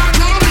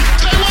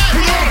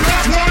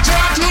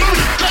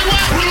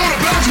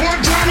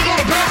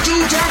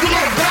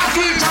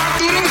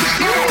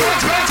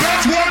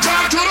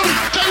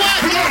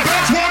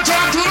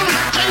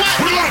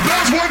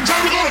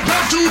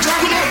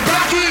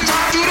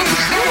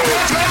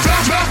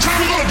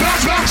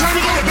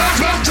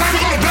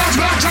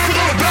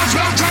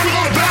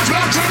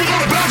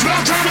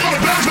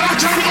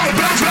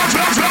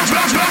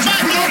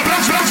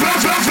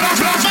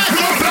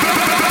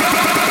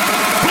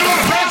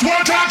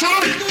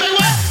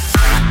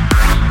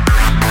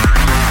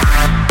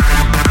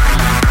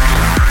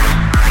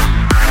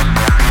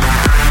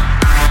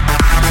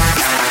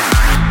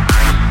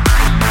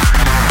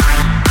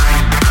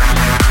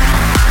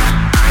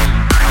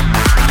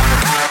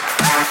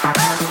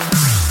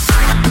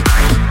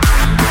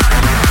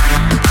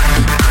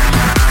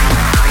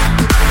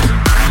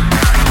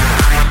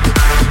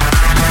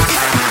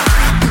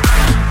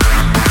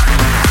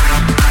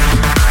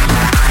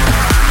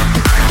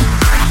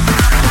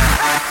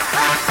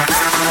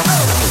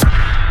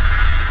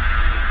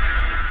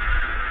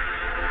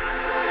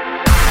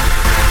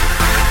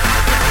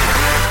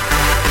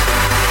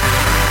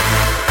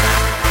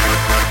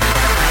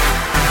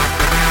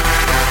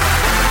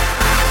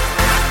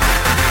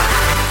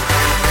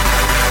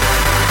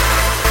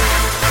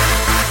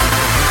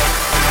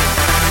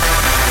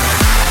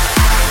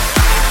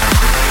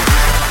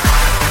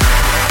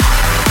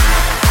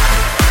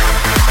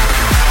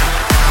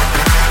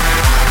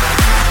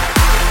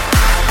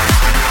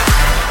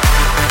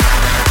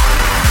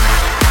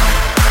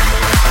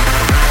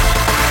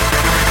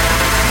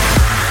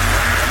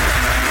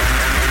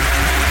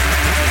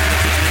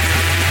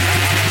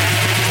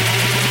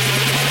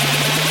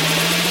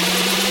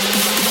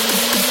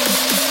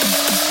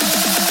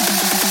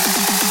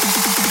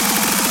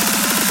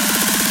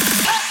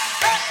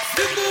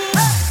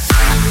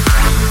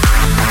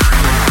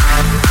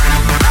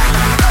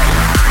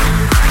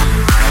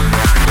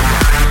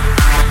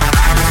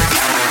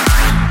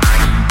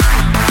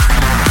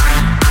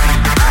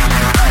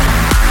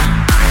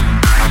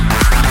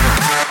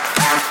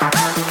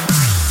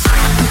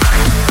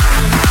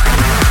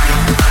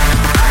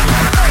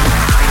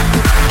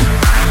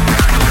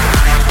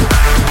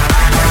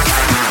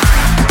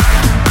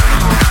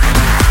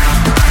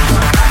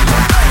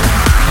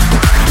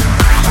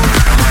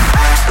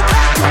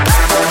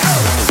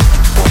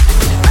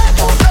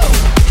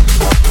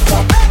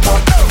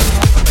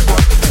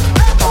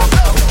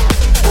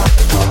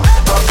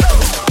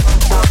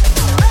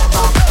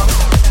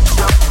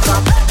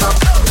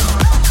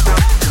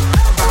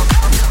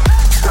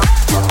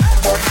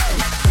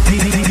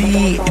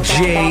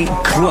 DJ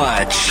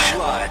Clutch.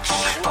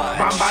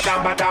 Bam ba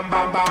dam ba dam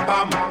bam bam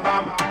bam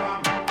bam.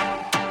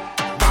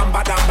 Bam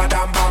ba dam ba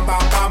dam bam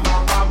bam bam bam.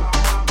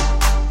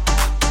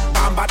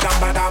 Bam ba dam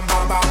ba dam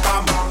bam bam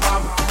bam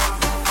bam.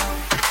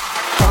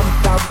 Bam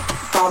dam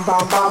bam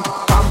bam bam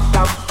bam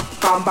dam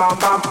bam bam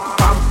bam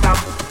bam dam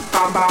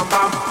bam bam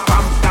bam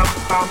bam dam bam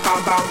bam bam bam bam dam bam dam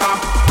bam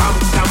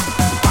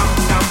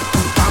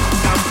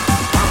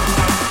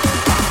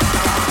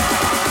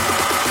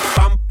dam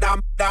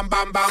bam dam bam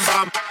bam bam.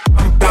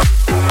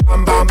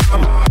 Bam bam bam dam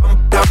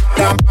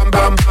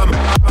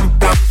dam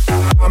bam bam bam dam bam bam dam bam bam bam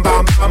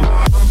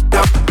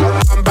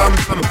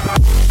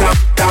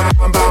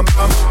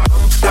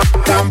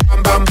dam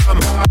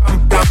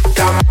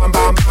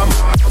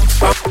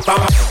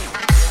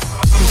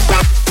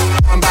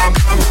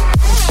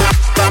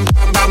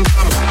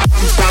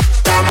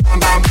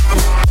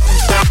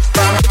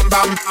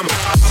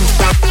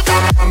dam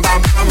bam bam dam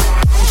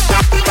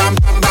dam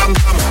bam bam dam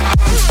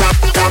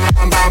dam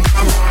bam bam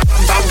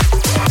bam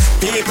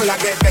People a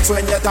get vexed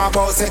when you talk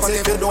about sex.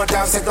 If you don't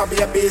have sex, no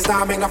babies,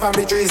 nah make no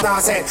family trees, nah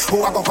say.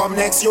 Who a go come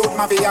next? You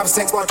ma fi have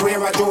sex, but we're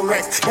a do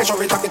wreck. Make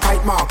sure it have the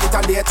kite mark, it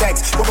a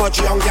latex. Too much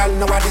young girl,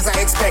 nowadays I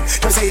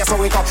expect. Them say you so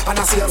we come, and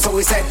I see them so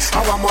we said.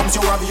 Our moms,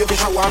 you have you be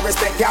show and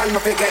respect. Girl, no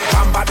forget.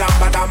 Bam ba dam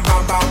ba dam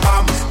bam bam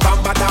bam.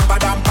 Bam ba dam ba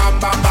dam bam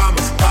bam bam.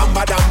 Bam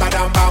ba dam ba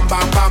dam bam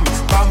bam bam.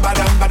 Bam ba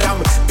dam ba dam.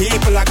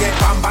 People a get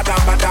bam ba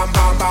dam ba dam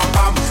bam bam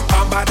bam.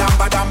 Bam ba dam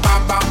ba dam bam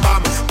bam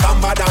bam. Bam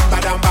ba dam ba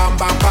dam bam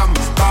bam bam.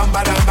 Bam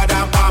ba dam ba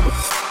dam bam.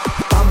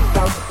 Bam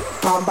dam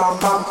bam bam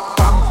bam.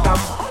 Bam dam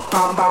bam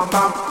bam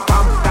bam.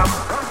 Bam dam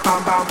bam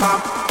bam bam. Bam dam bam bam bam bam.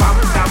 Bam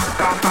dam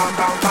bam dam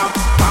bam dam.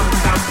 Bam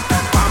dam bam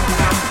bam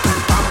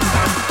bam.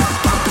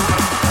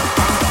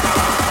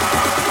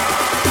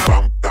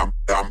 Bam dam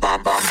bam bam. Dam bam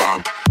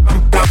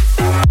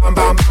bam bam. Dam bam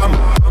bam bam.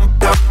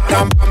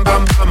 Dam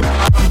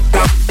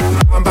bam bam bam. Dam bam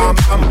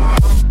bam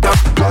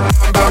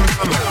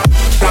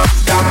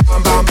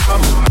bam.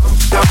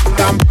 Dam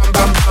bam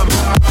bam bam.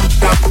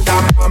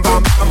 Dam bam bam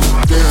bam.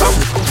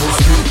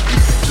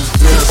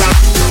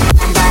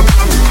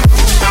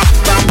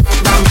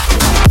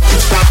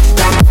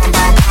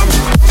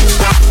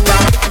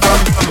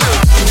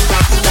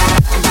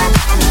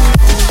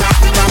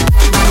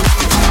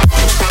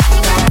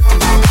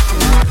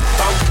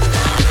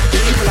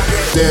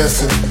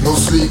 Dancing, no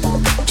sleep,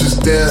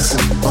 just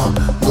dancing,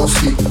 no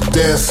sleep,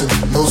 dancing,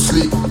 no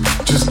sleep,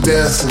 just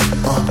dancing,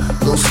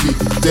 no sleep,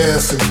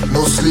 dancing,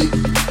 no sleep,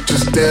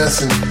 just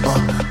dancing,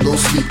 no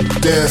sleep,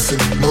 dancing,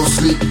 no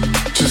sleep,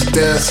 just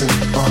dancing,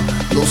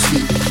 no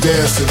sleep,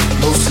 dancing,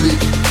 no sleep,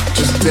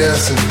 just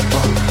dancing,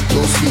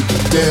 no sleep,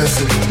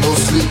 dancing, no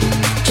sleep,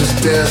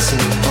 just dancing,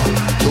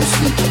 no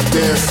sleep,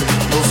 dancing,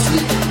 no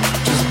sleep,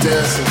 just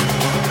dancing,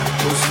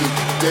 no sleep,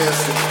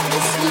 dancing, no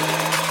sleep.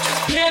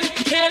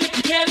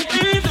 Can't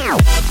breathe now.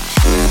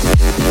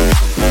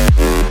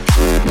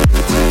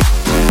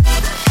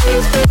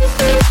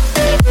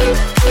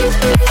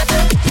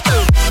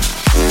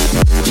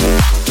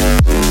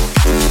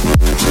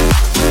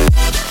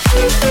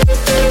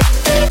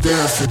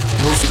 Dancing,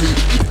 no sleep,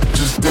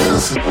 just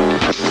dancing.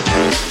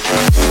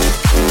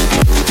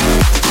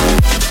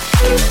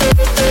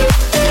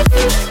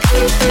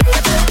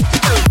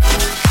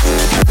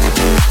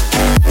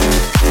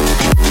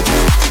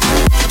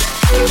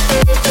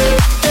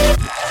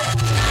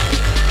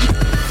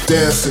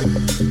 Dancing,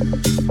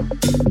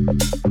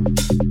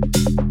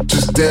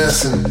 just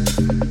dancing,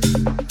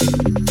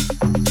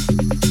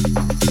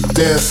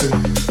 dancing,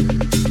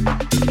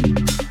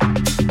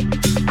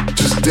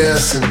 just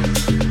dancing,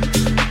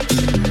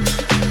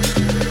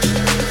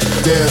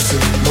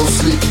 dancing, no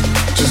sleep,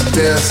 just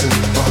dancing,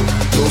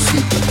 no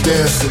sleep,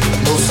 dancing,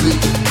 no sleep,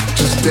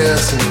 just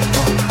dancing,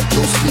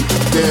 no sleep,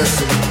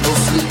 dancing, no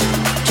sleep,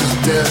 just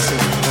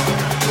dancing,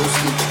 no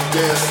sleep,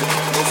 dancing,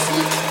 no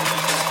sleep.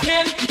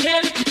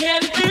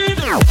 Can't breathe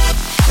now.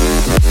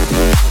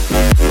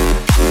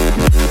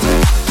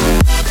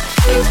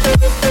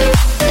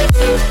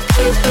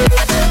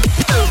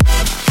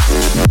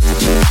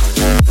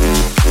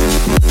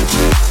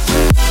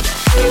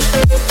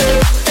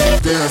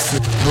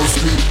 Dancing, no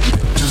sleep,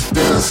 just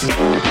dancing.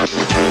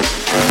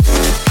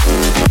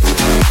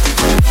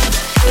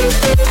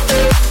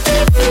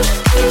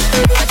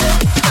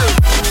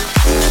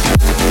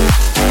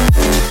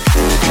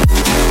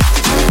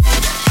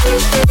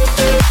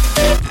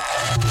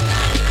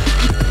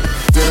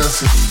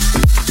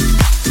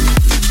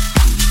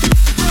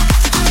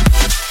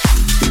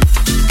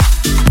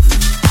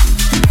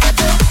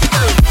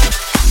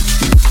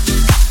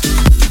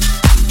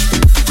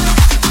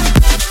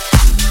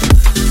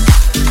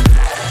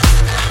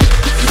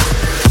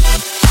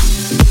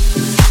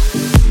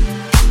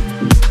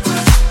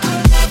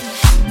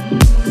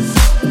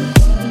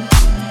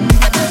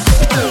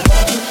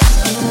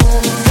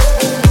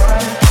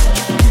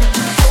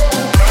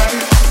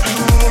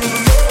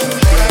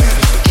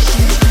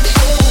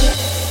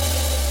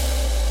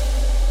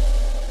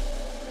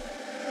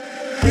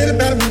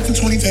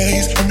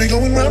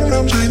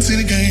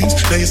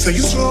 Now you say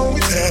you slow me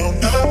down,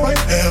 not right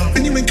now.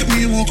 Then you make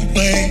me walk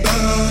away.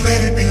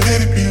 Let it be,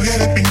 let it be,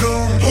 let it be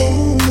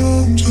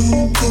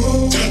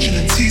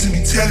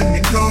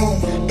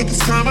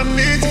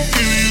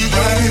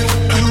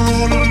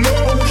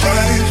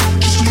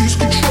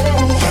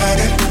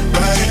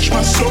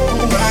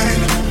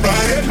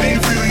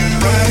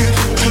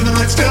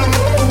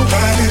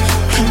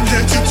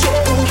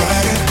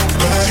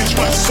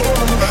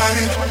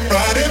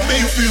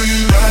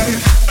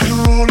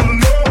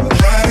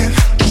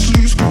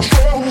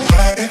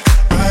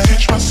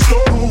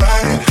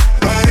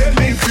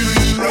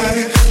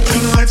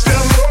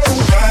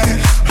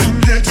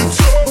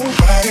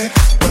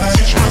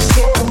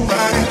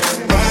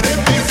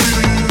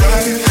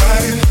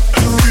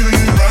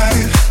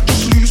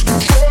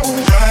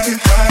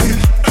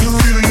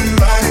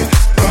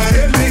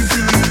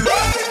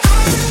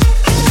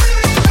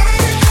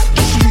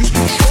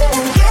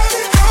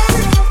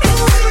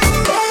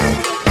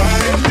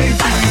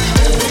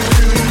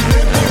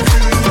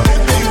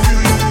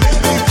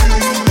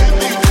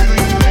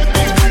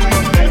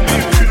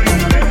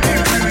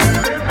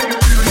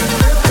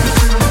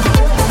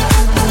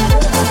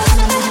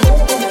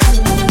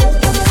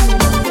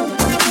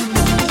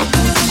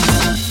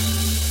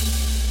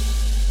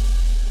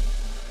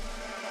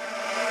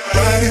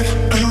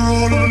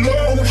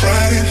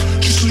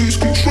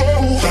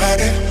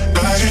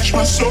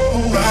my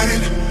soul.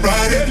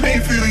 Ride it, make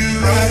me feel you.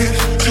 Ride it,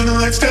 turn the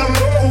lights down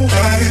low.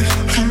 Ride it,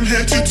 from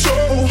head to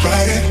toe.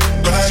 Ride it,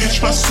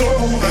 touch my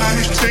soul. Ride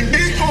it, take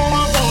me home.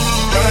 I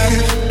wanna ride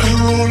it, and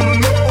roll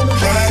alone.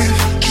 Ride it,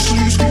 just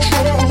lose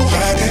control.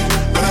 Ride it,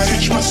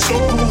 touch my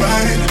soul.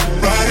 Ride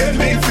it,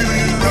 make me feel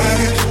you.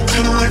 Ride it,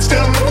 turn the lights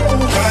down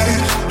low. Ride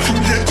it, from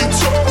head to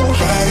toe.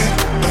 Ride it,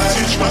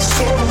 touch my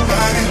soul.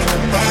 Ride it,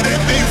 make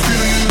me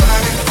feel you.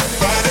 Ride it,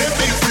 make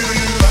me feel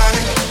you. Ride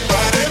it,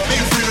 make me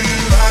feel you.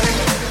 Ride it,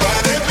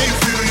 make me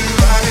feel you.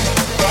 Ride it,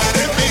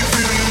 make me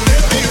feel you.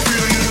 Let me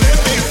feel you. Let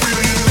me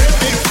feel you. Let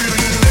me feel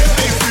you. Let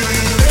me feel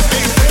you.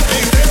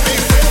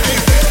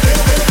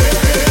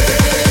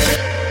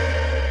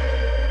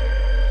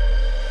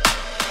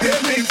 Let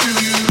me feel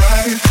you.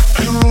 Ride it,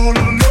 and roll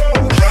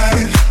alone. Ride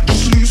it,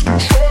 just lose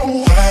control.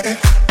 Ride it,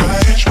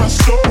 touch my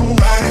soul.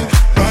 Ride it,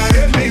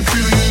 make me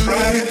feel you.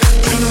 Ride it,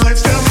 turn the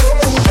lights down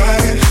low.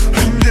 Ride it,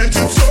 from head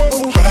to toe.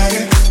 Ride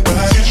it,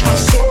 touch my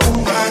soul.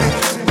 Ride it,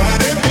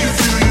 make me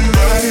feel you.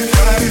 Ride it,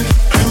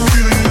 and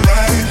feel you.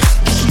 Ride it,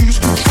 just lose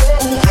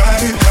control.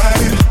 Ride it,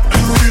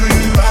 and feel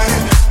you. Ride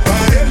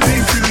it, make me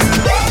feel you.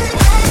 Ride it,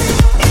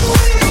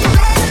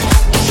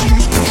 just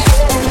lose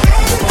control. Ride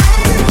it,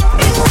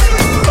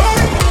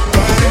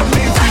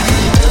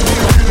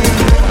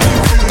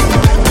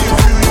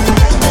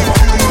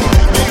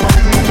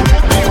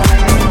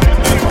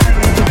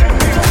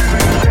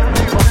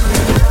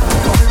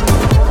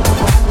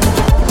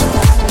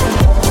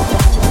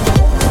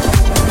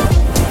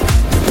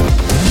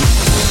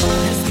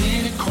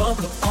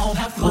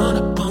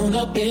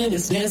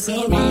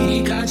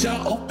 Dancery, got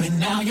y'all open,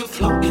 now you're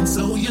floating,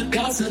 so you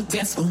got to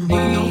dance for me.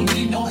 Don't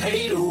need no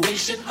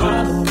hateration,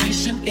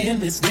 holleration in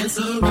this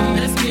dancery.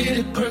 Let's get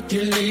it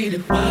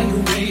percolated while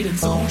you're waiting,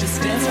 so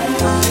just dance for me.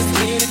 Let's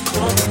get it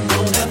crunk,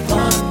 don't have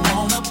fun,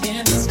 on up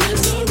in this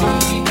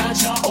dancery. Got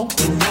y'all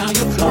open, now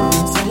you're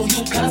floating, so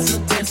you got to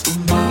dance for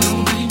me.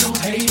 Don't need no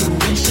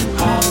hateration,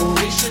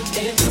 holleration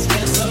in this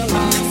dancery.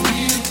 Let's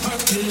get it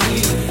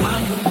percolated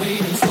while you're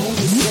waiting, so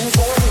just dance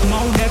for me. Come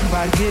on,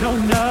 everybody, get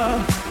on up.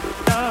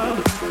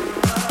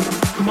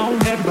 Come on,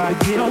 everybody,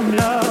 get on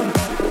up.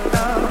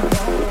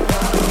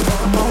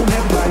 Come on,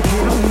 everybody,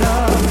 get on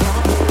up.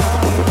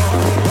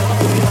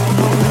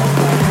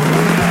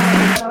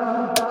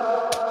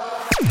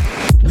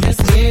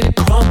 Let's get it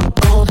crunk,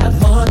 on, have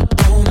fun,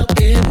 on up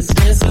in this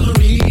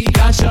dancery.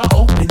 Got y'all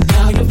open,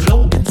 now you're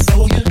floating,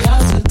 so you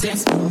got to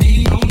dance for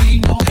me. Don't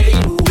need no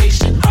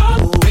hateration,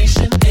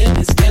 holleration in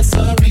this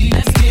dancery.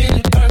 Let's get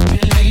it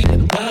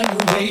percolated while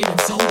you're waiting,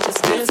 so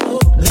just dance for me.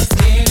 Let's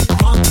get it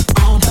crunk,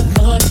 on, have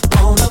fun,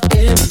 on up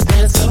in this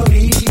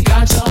dancery.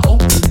 Got y'all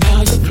open, now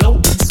you're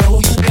floating, so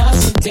you got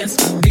to dance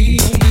for me.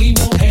 Don't need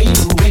no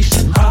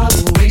hateration,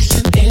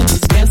 holleration in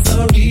this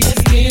dancery.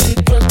 Let's get it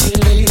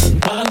percolated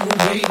while you're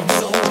waiting,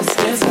 so just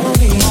dance for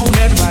me. Come on,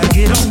 everybody,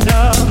 get on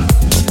up.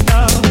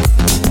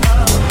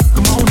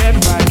 Come on,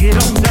 everybody, get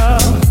on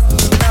up.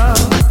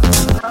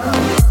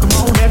 Come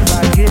on,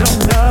 everybody, get on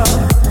up.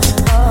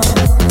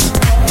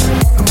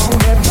 Come on,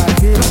 everybody,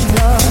 get on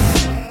up.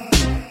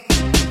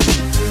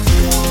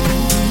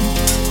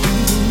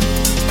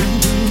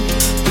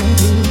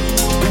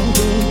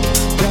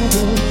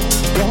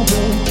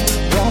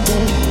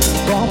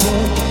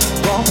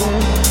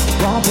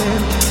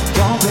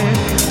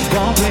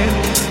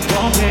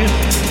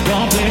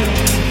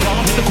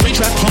 The great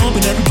track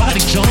pumping,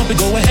 everybody's jumping.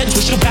 Go ahead and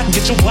twist your back and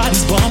get your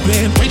bodies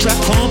bumping. Great track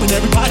pumping,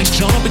 everybody's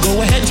jumping.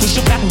 Go ahead and twist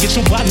your back and get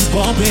your bodies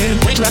bumping.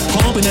 Great track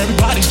pumping,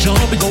 everybody's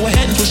jumping. Go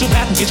ahead and twist your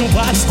back and get your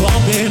bodies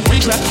bumping.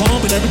 Great track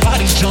pumping,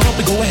 everybody's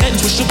jumping. Go ahead and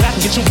twist your back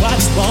and get your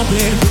bodies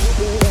bumping.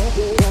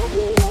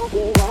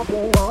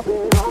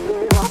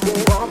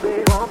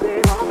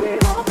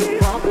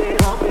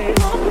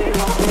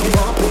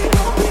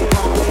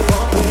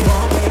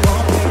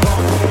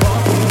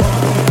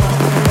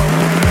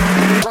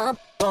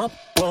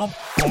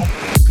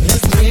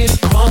 Let's get it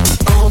crunk,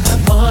 on,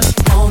 have fun,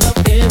 on up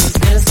in this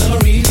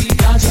dancery.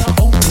 Got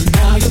y'all open,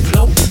 now you're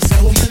floating, so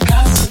you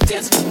got to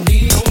dance for me.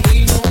 Don't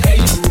need no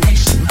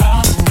hateration,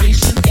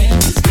 holleration in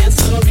this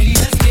dancery.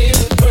 Let's get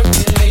it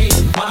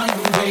percolated while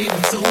you're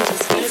waiting, so just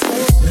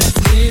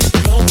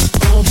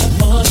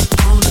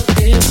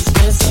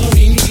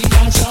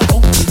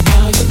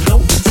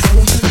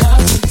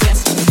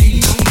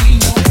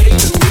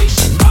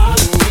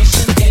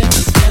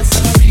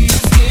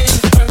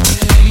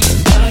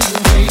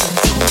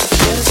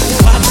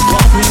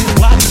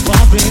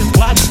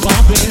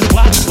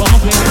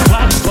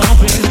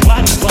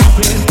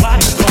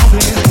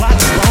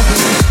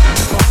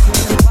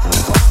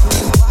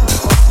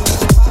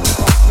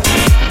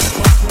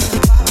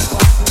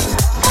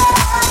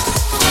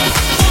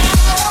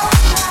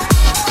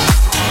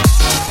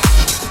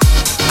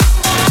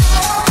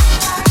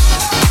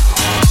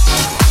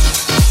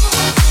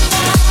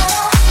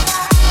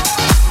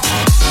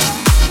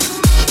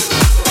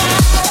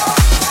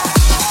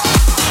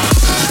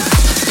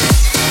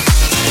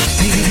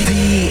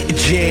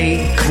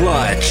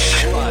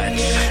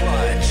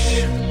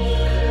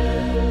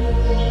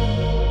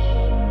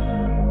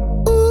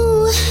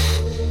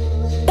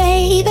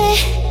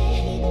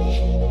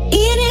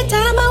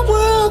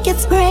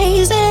gets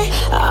crazy.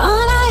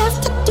 All I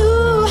have to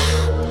do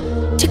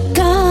to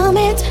calm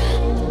it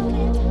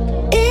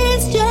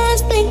is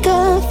just think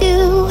of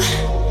you.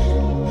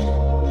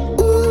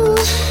 Ooh,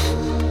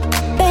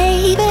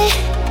 baby.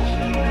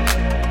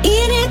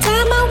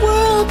 Anytime my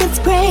world gets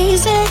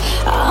crazy,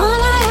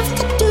 all I have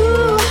to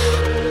do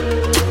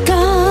to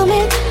calm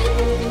it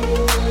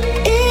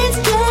is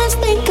just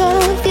think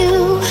of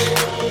you.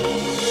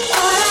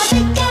 All I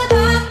think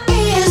about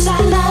is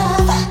our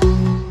love.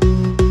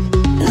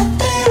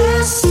 Nothing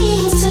else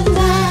seems to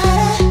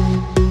matter.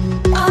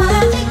 All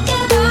I think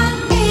about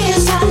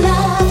is our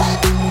love.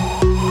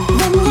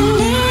 When you're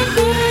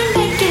leaving,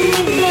 making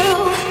me blue.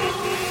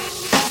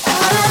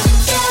 All I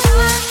think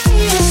about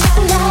is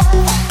our love.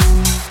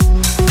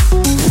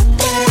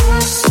 Nothing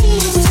else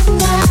seems to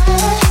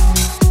matter.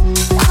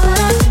 All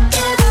I think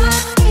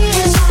about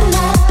is our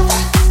love.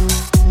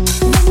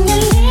 When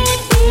you're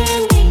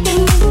leaving,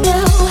 making me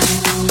blue.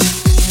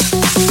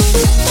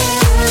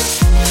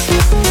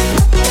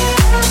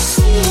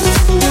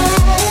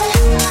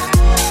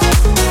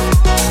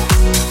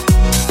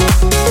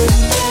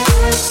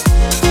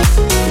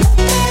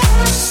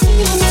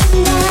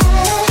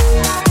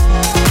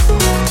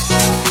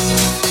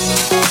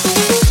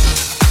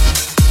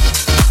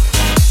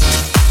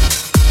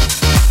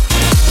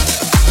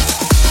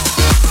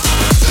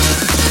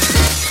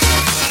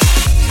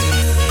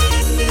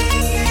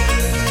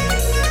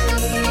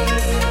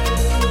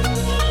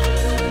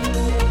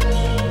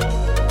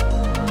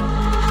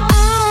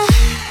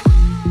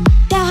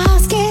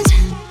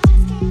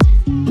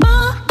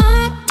 More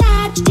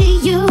attached to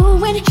you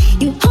when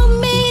you hold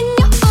me in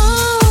your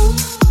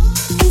arms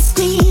and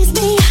squeeze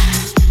me.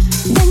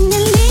 Then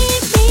you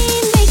leave me,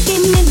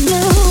 making me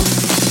blue.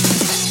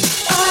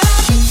 All I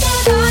think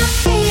about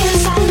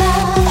is our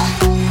love.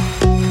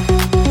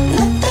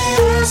 Nothing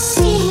else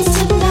seems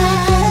to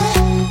matter.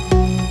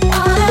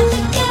 All I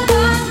think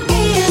about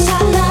is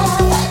our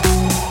love.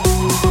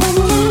 When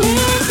you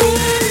leave me,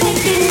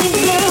 making me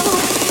blue.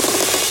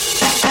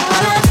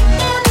 All I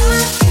think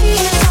about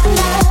is our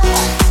love.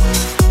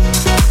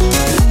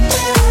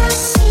 Nothing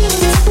else seems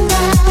to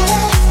matter.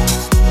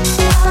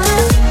 All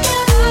I think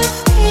about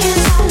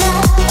is our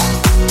love.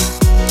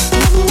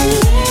 When you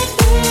leave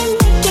me,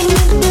 making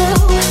me blue.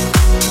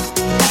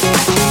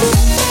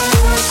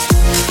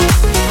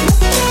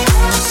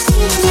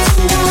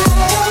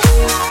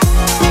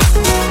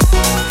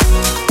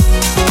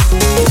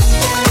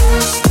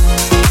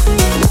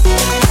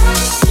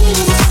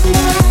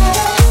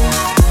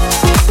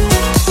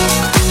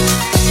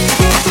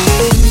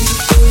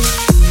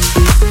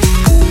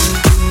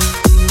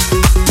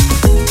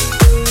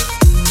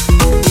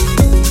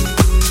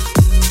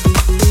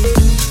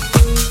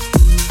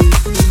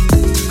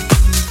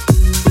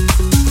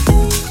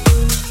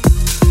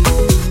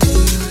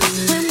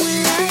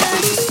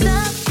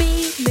 Stop me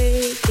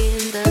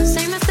making the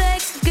same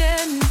mistakes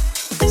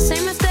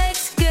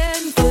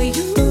again for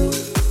you.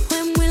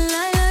 When will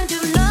I learn to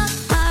love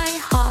my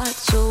heart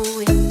so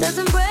it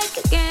doesn't break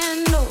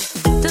again? No,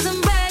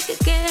 doesn't break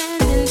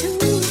again in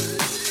two.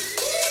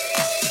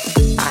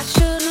 I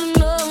should've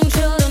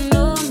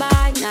known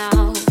by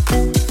now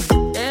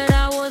that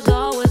I was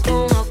always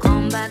gonna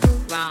come back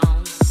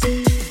around.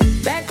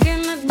 Back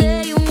in the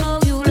day, you know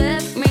you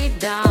let me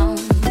down.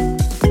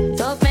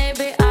 Thought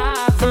maybe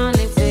I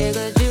finally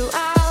figured you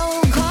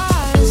out.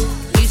 'Cause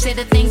you said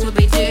that things would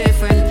be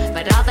different,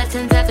 but all that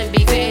turns out to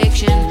be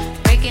fiction.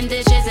 Breaking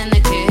dishes in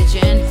the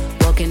kitchen,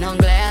 walking on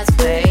glass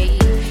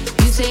plate.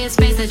 You say it's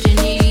space that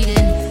you're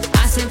needing.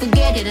 I said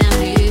forget it, I'm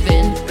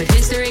leaving. But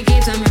history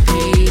keeps on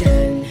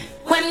repeating.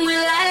 When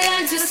will I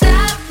learn to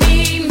stop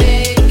me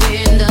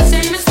making the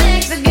same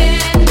mistakes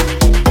again?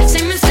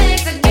 Same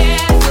mistakes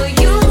again for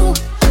you.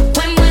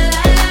 When will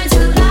I learn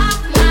to lock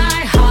my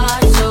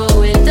heart so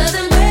it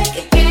doesn't break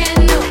again?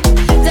 No,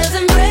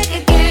 doesn't break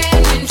again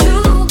in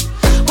true.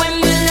 When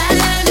will I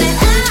learn that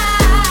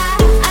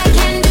I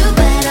can do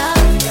better?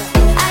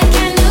 I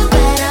can do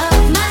better,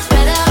 much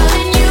better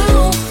than you.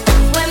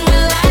 When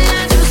will I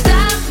learn to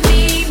stop me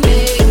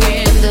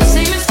making the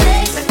same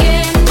mistakes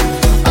again?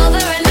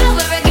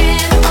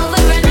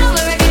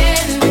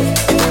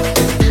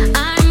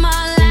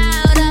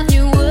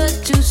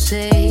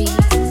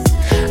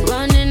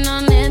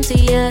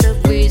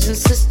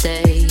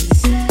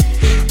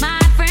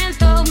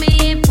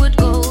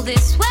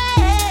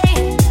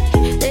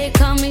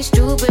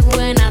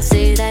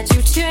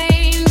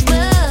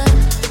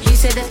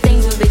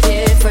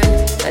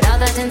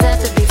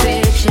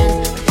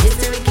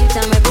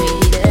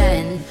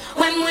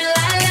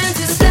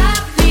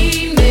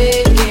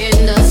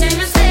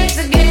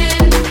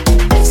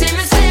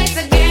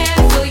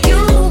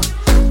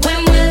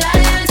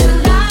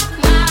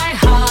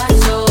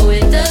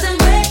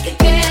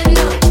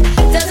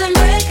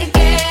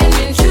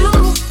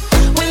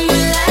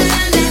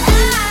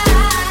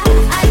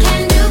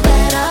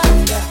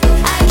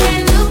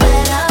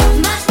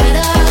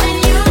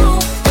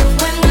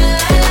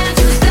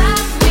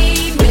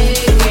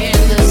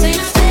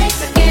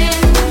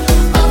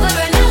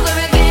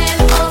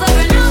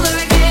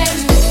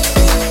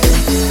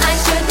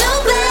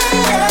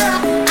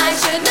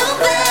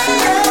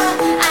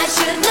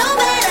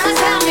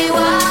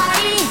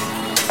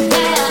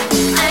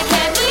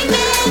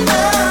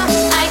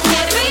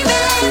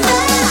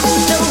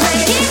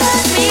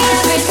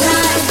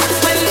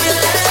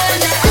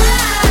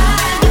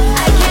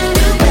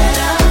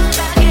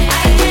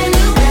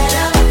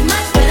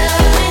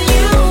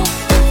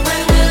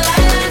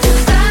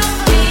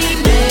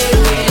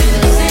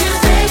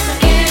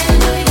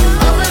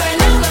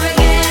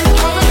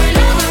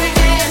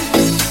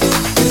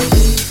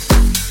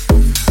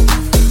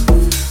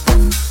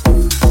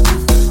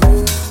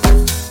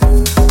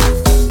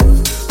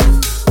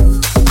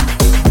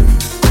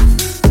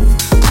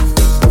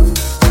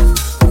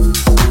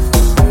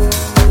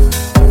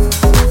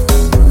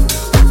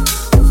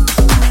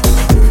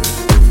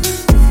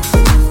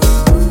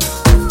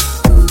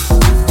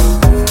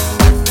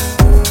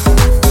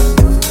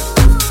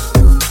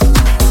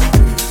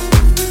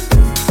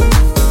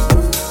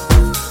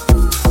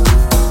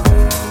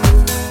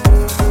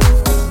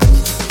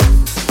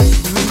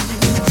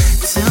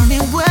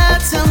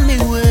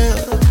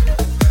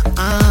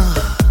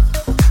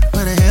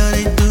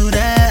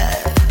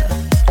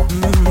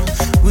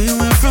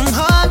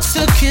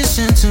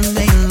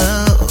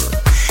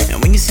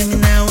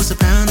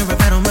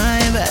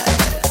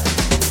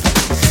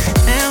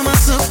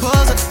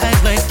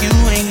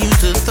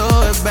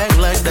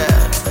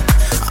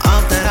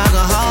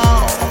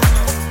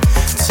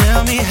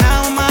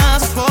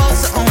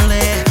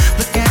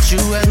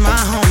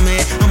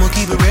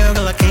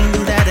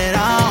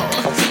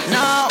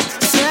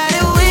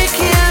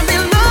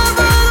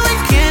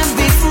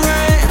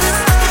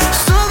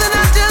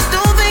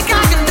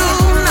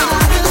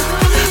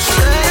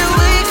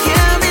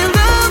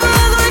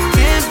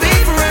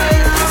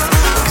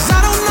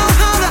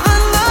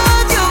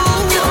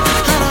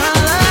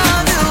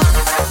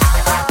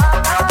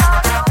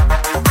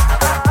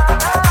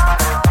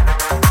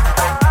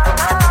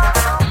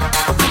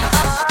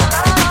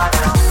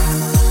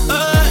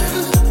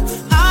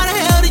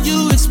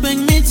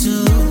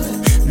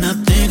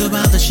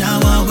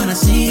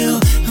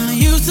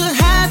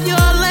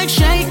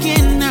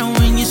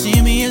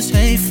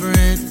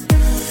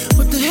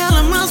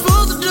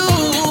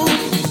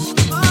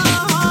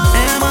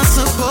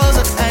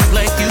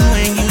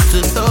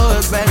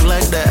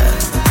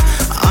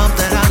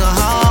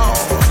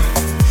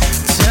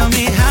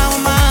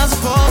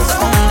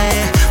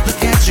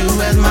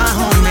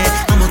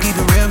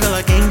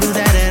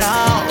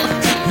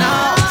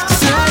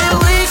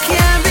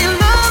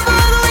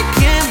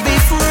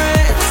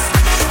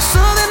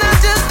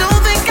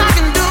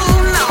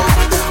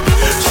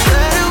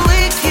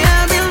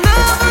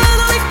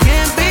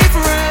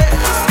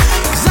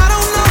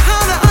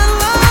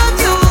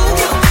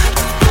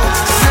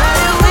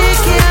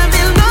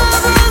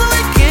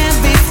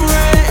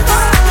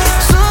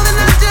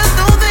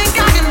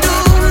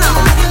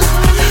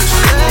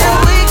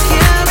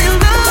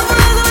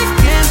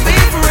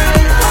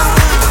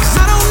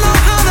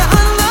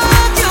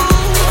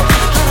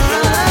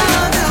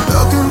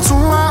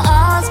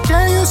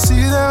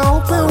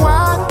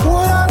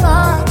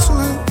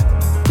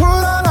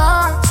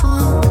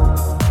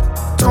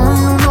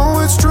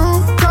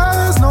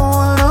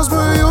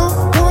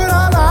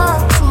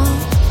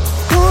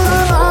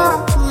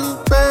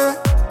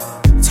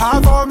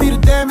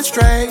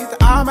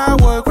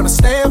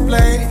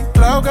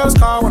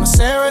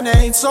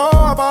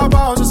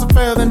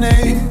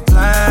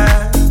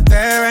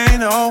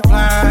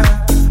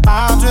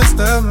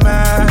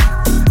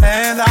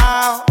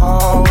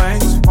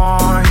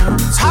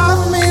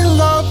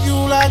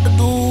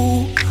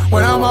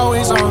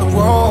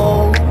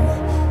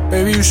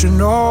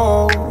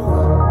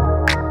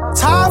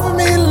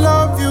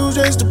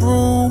 just to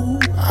prove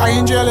I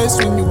ain't jealous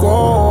when you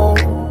go.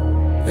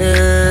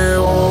 Yeah,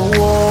 oh,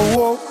 oh,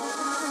 oh.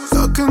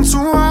 Look into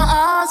my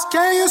eyes,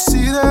 can you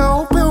see they're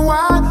open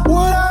wide? Would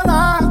I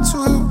lie to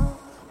you?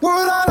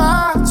 Would I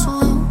lie to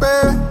you,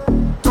 babe?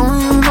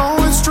 Don't you know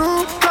it's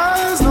true?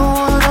 There's no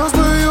one else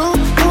but you.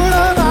 Would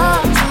I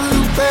lie to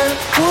you, babe?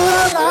 Would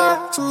I lie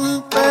to you,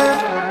 babe?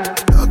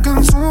 Look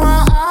into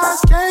my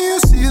eyes, can you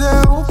see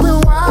they're open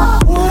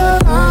wide? Would I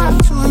lie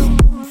to you?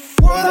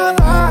 Would I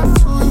lie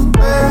to you,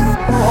 babe?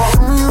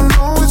 Don't you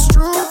know it's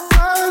true?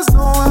 There's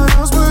no one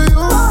else but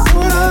you.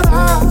 Would I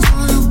lie to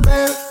you,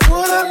 babe?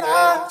 Would I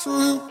lie to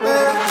you,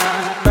 babe?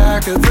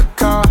 Back of the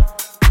car,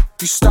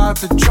 you start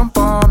to jump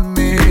on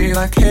me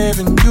like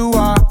heaven you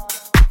are.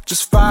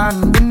 Just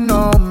fine to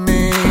know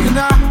me. And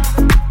I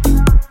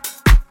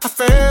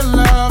fell in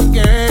love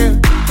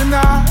again. And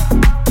I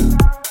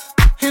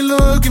ain't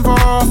looking for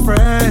a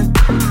friend.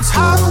 It's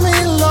hard for me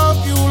to love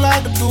you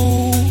like I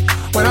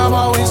do when I'm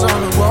always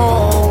on the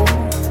road.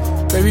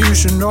 Baby, you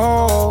should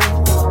know.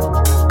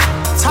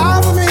 It's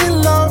hard for me to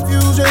love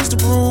you just to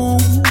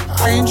prove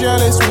I ain't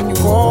jealous when you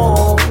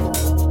go.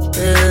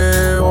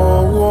 Yeah,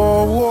 oh,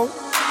 oh,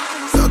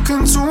 oh. Look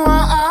into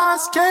my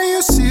eyes, can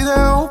you see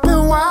they're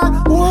open wide?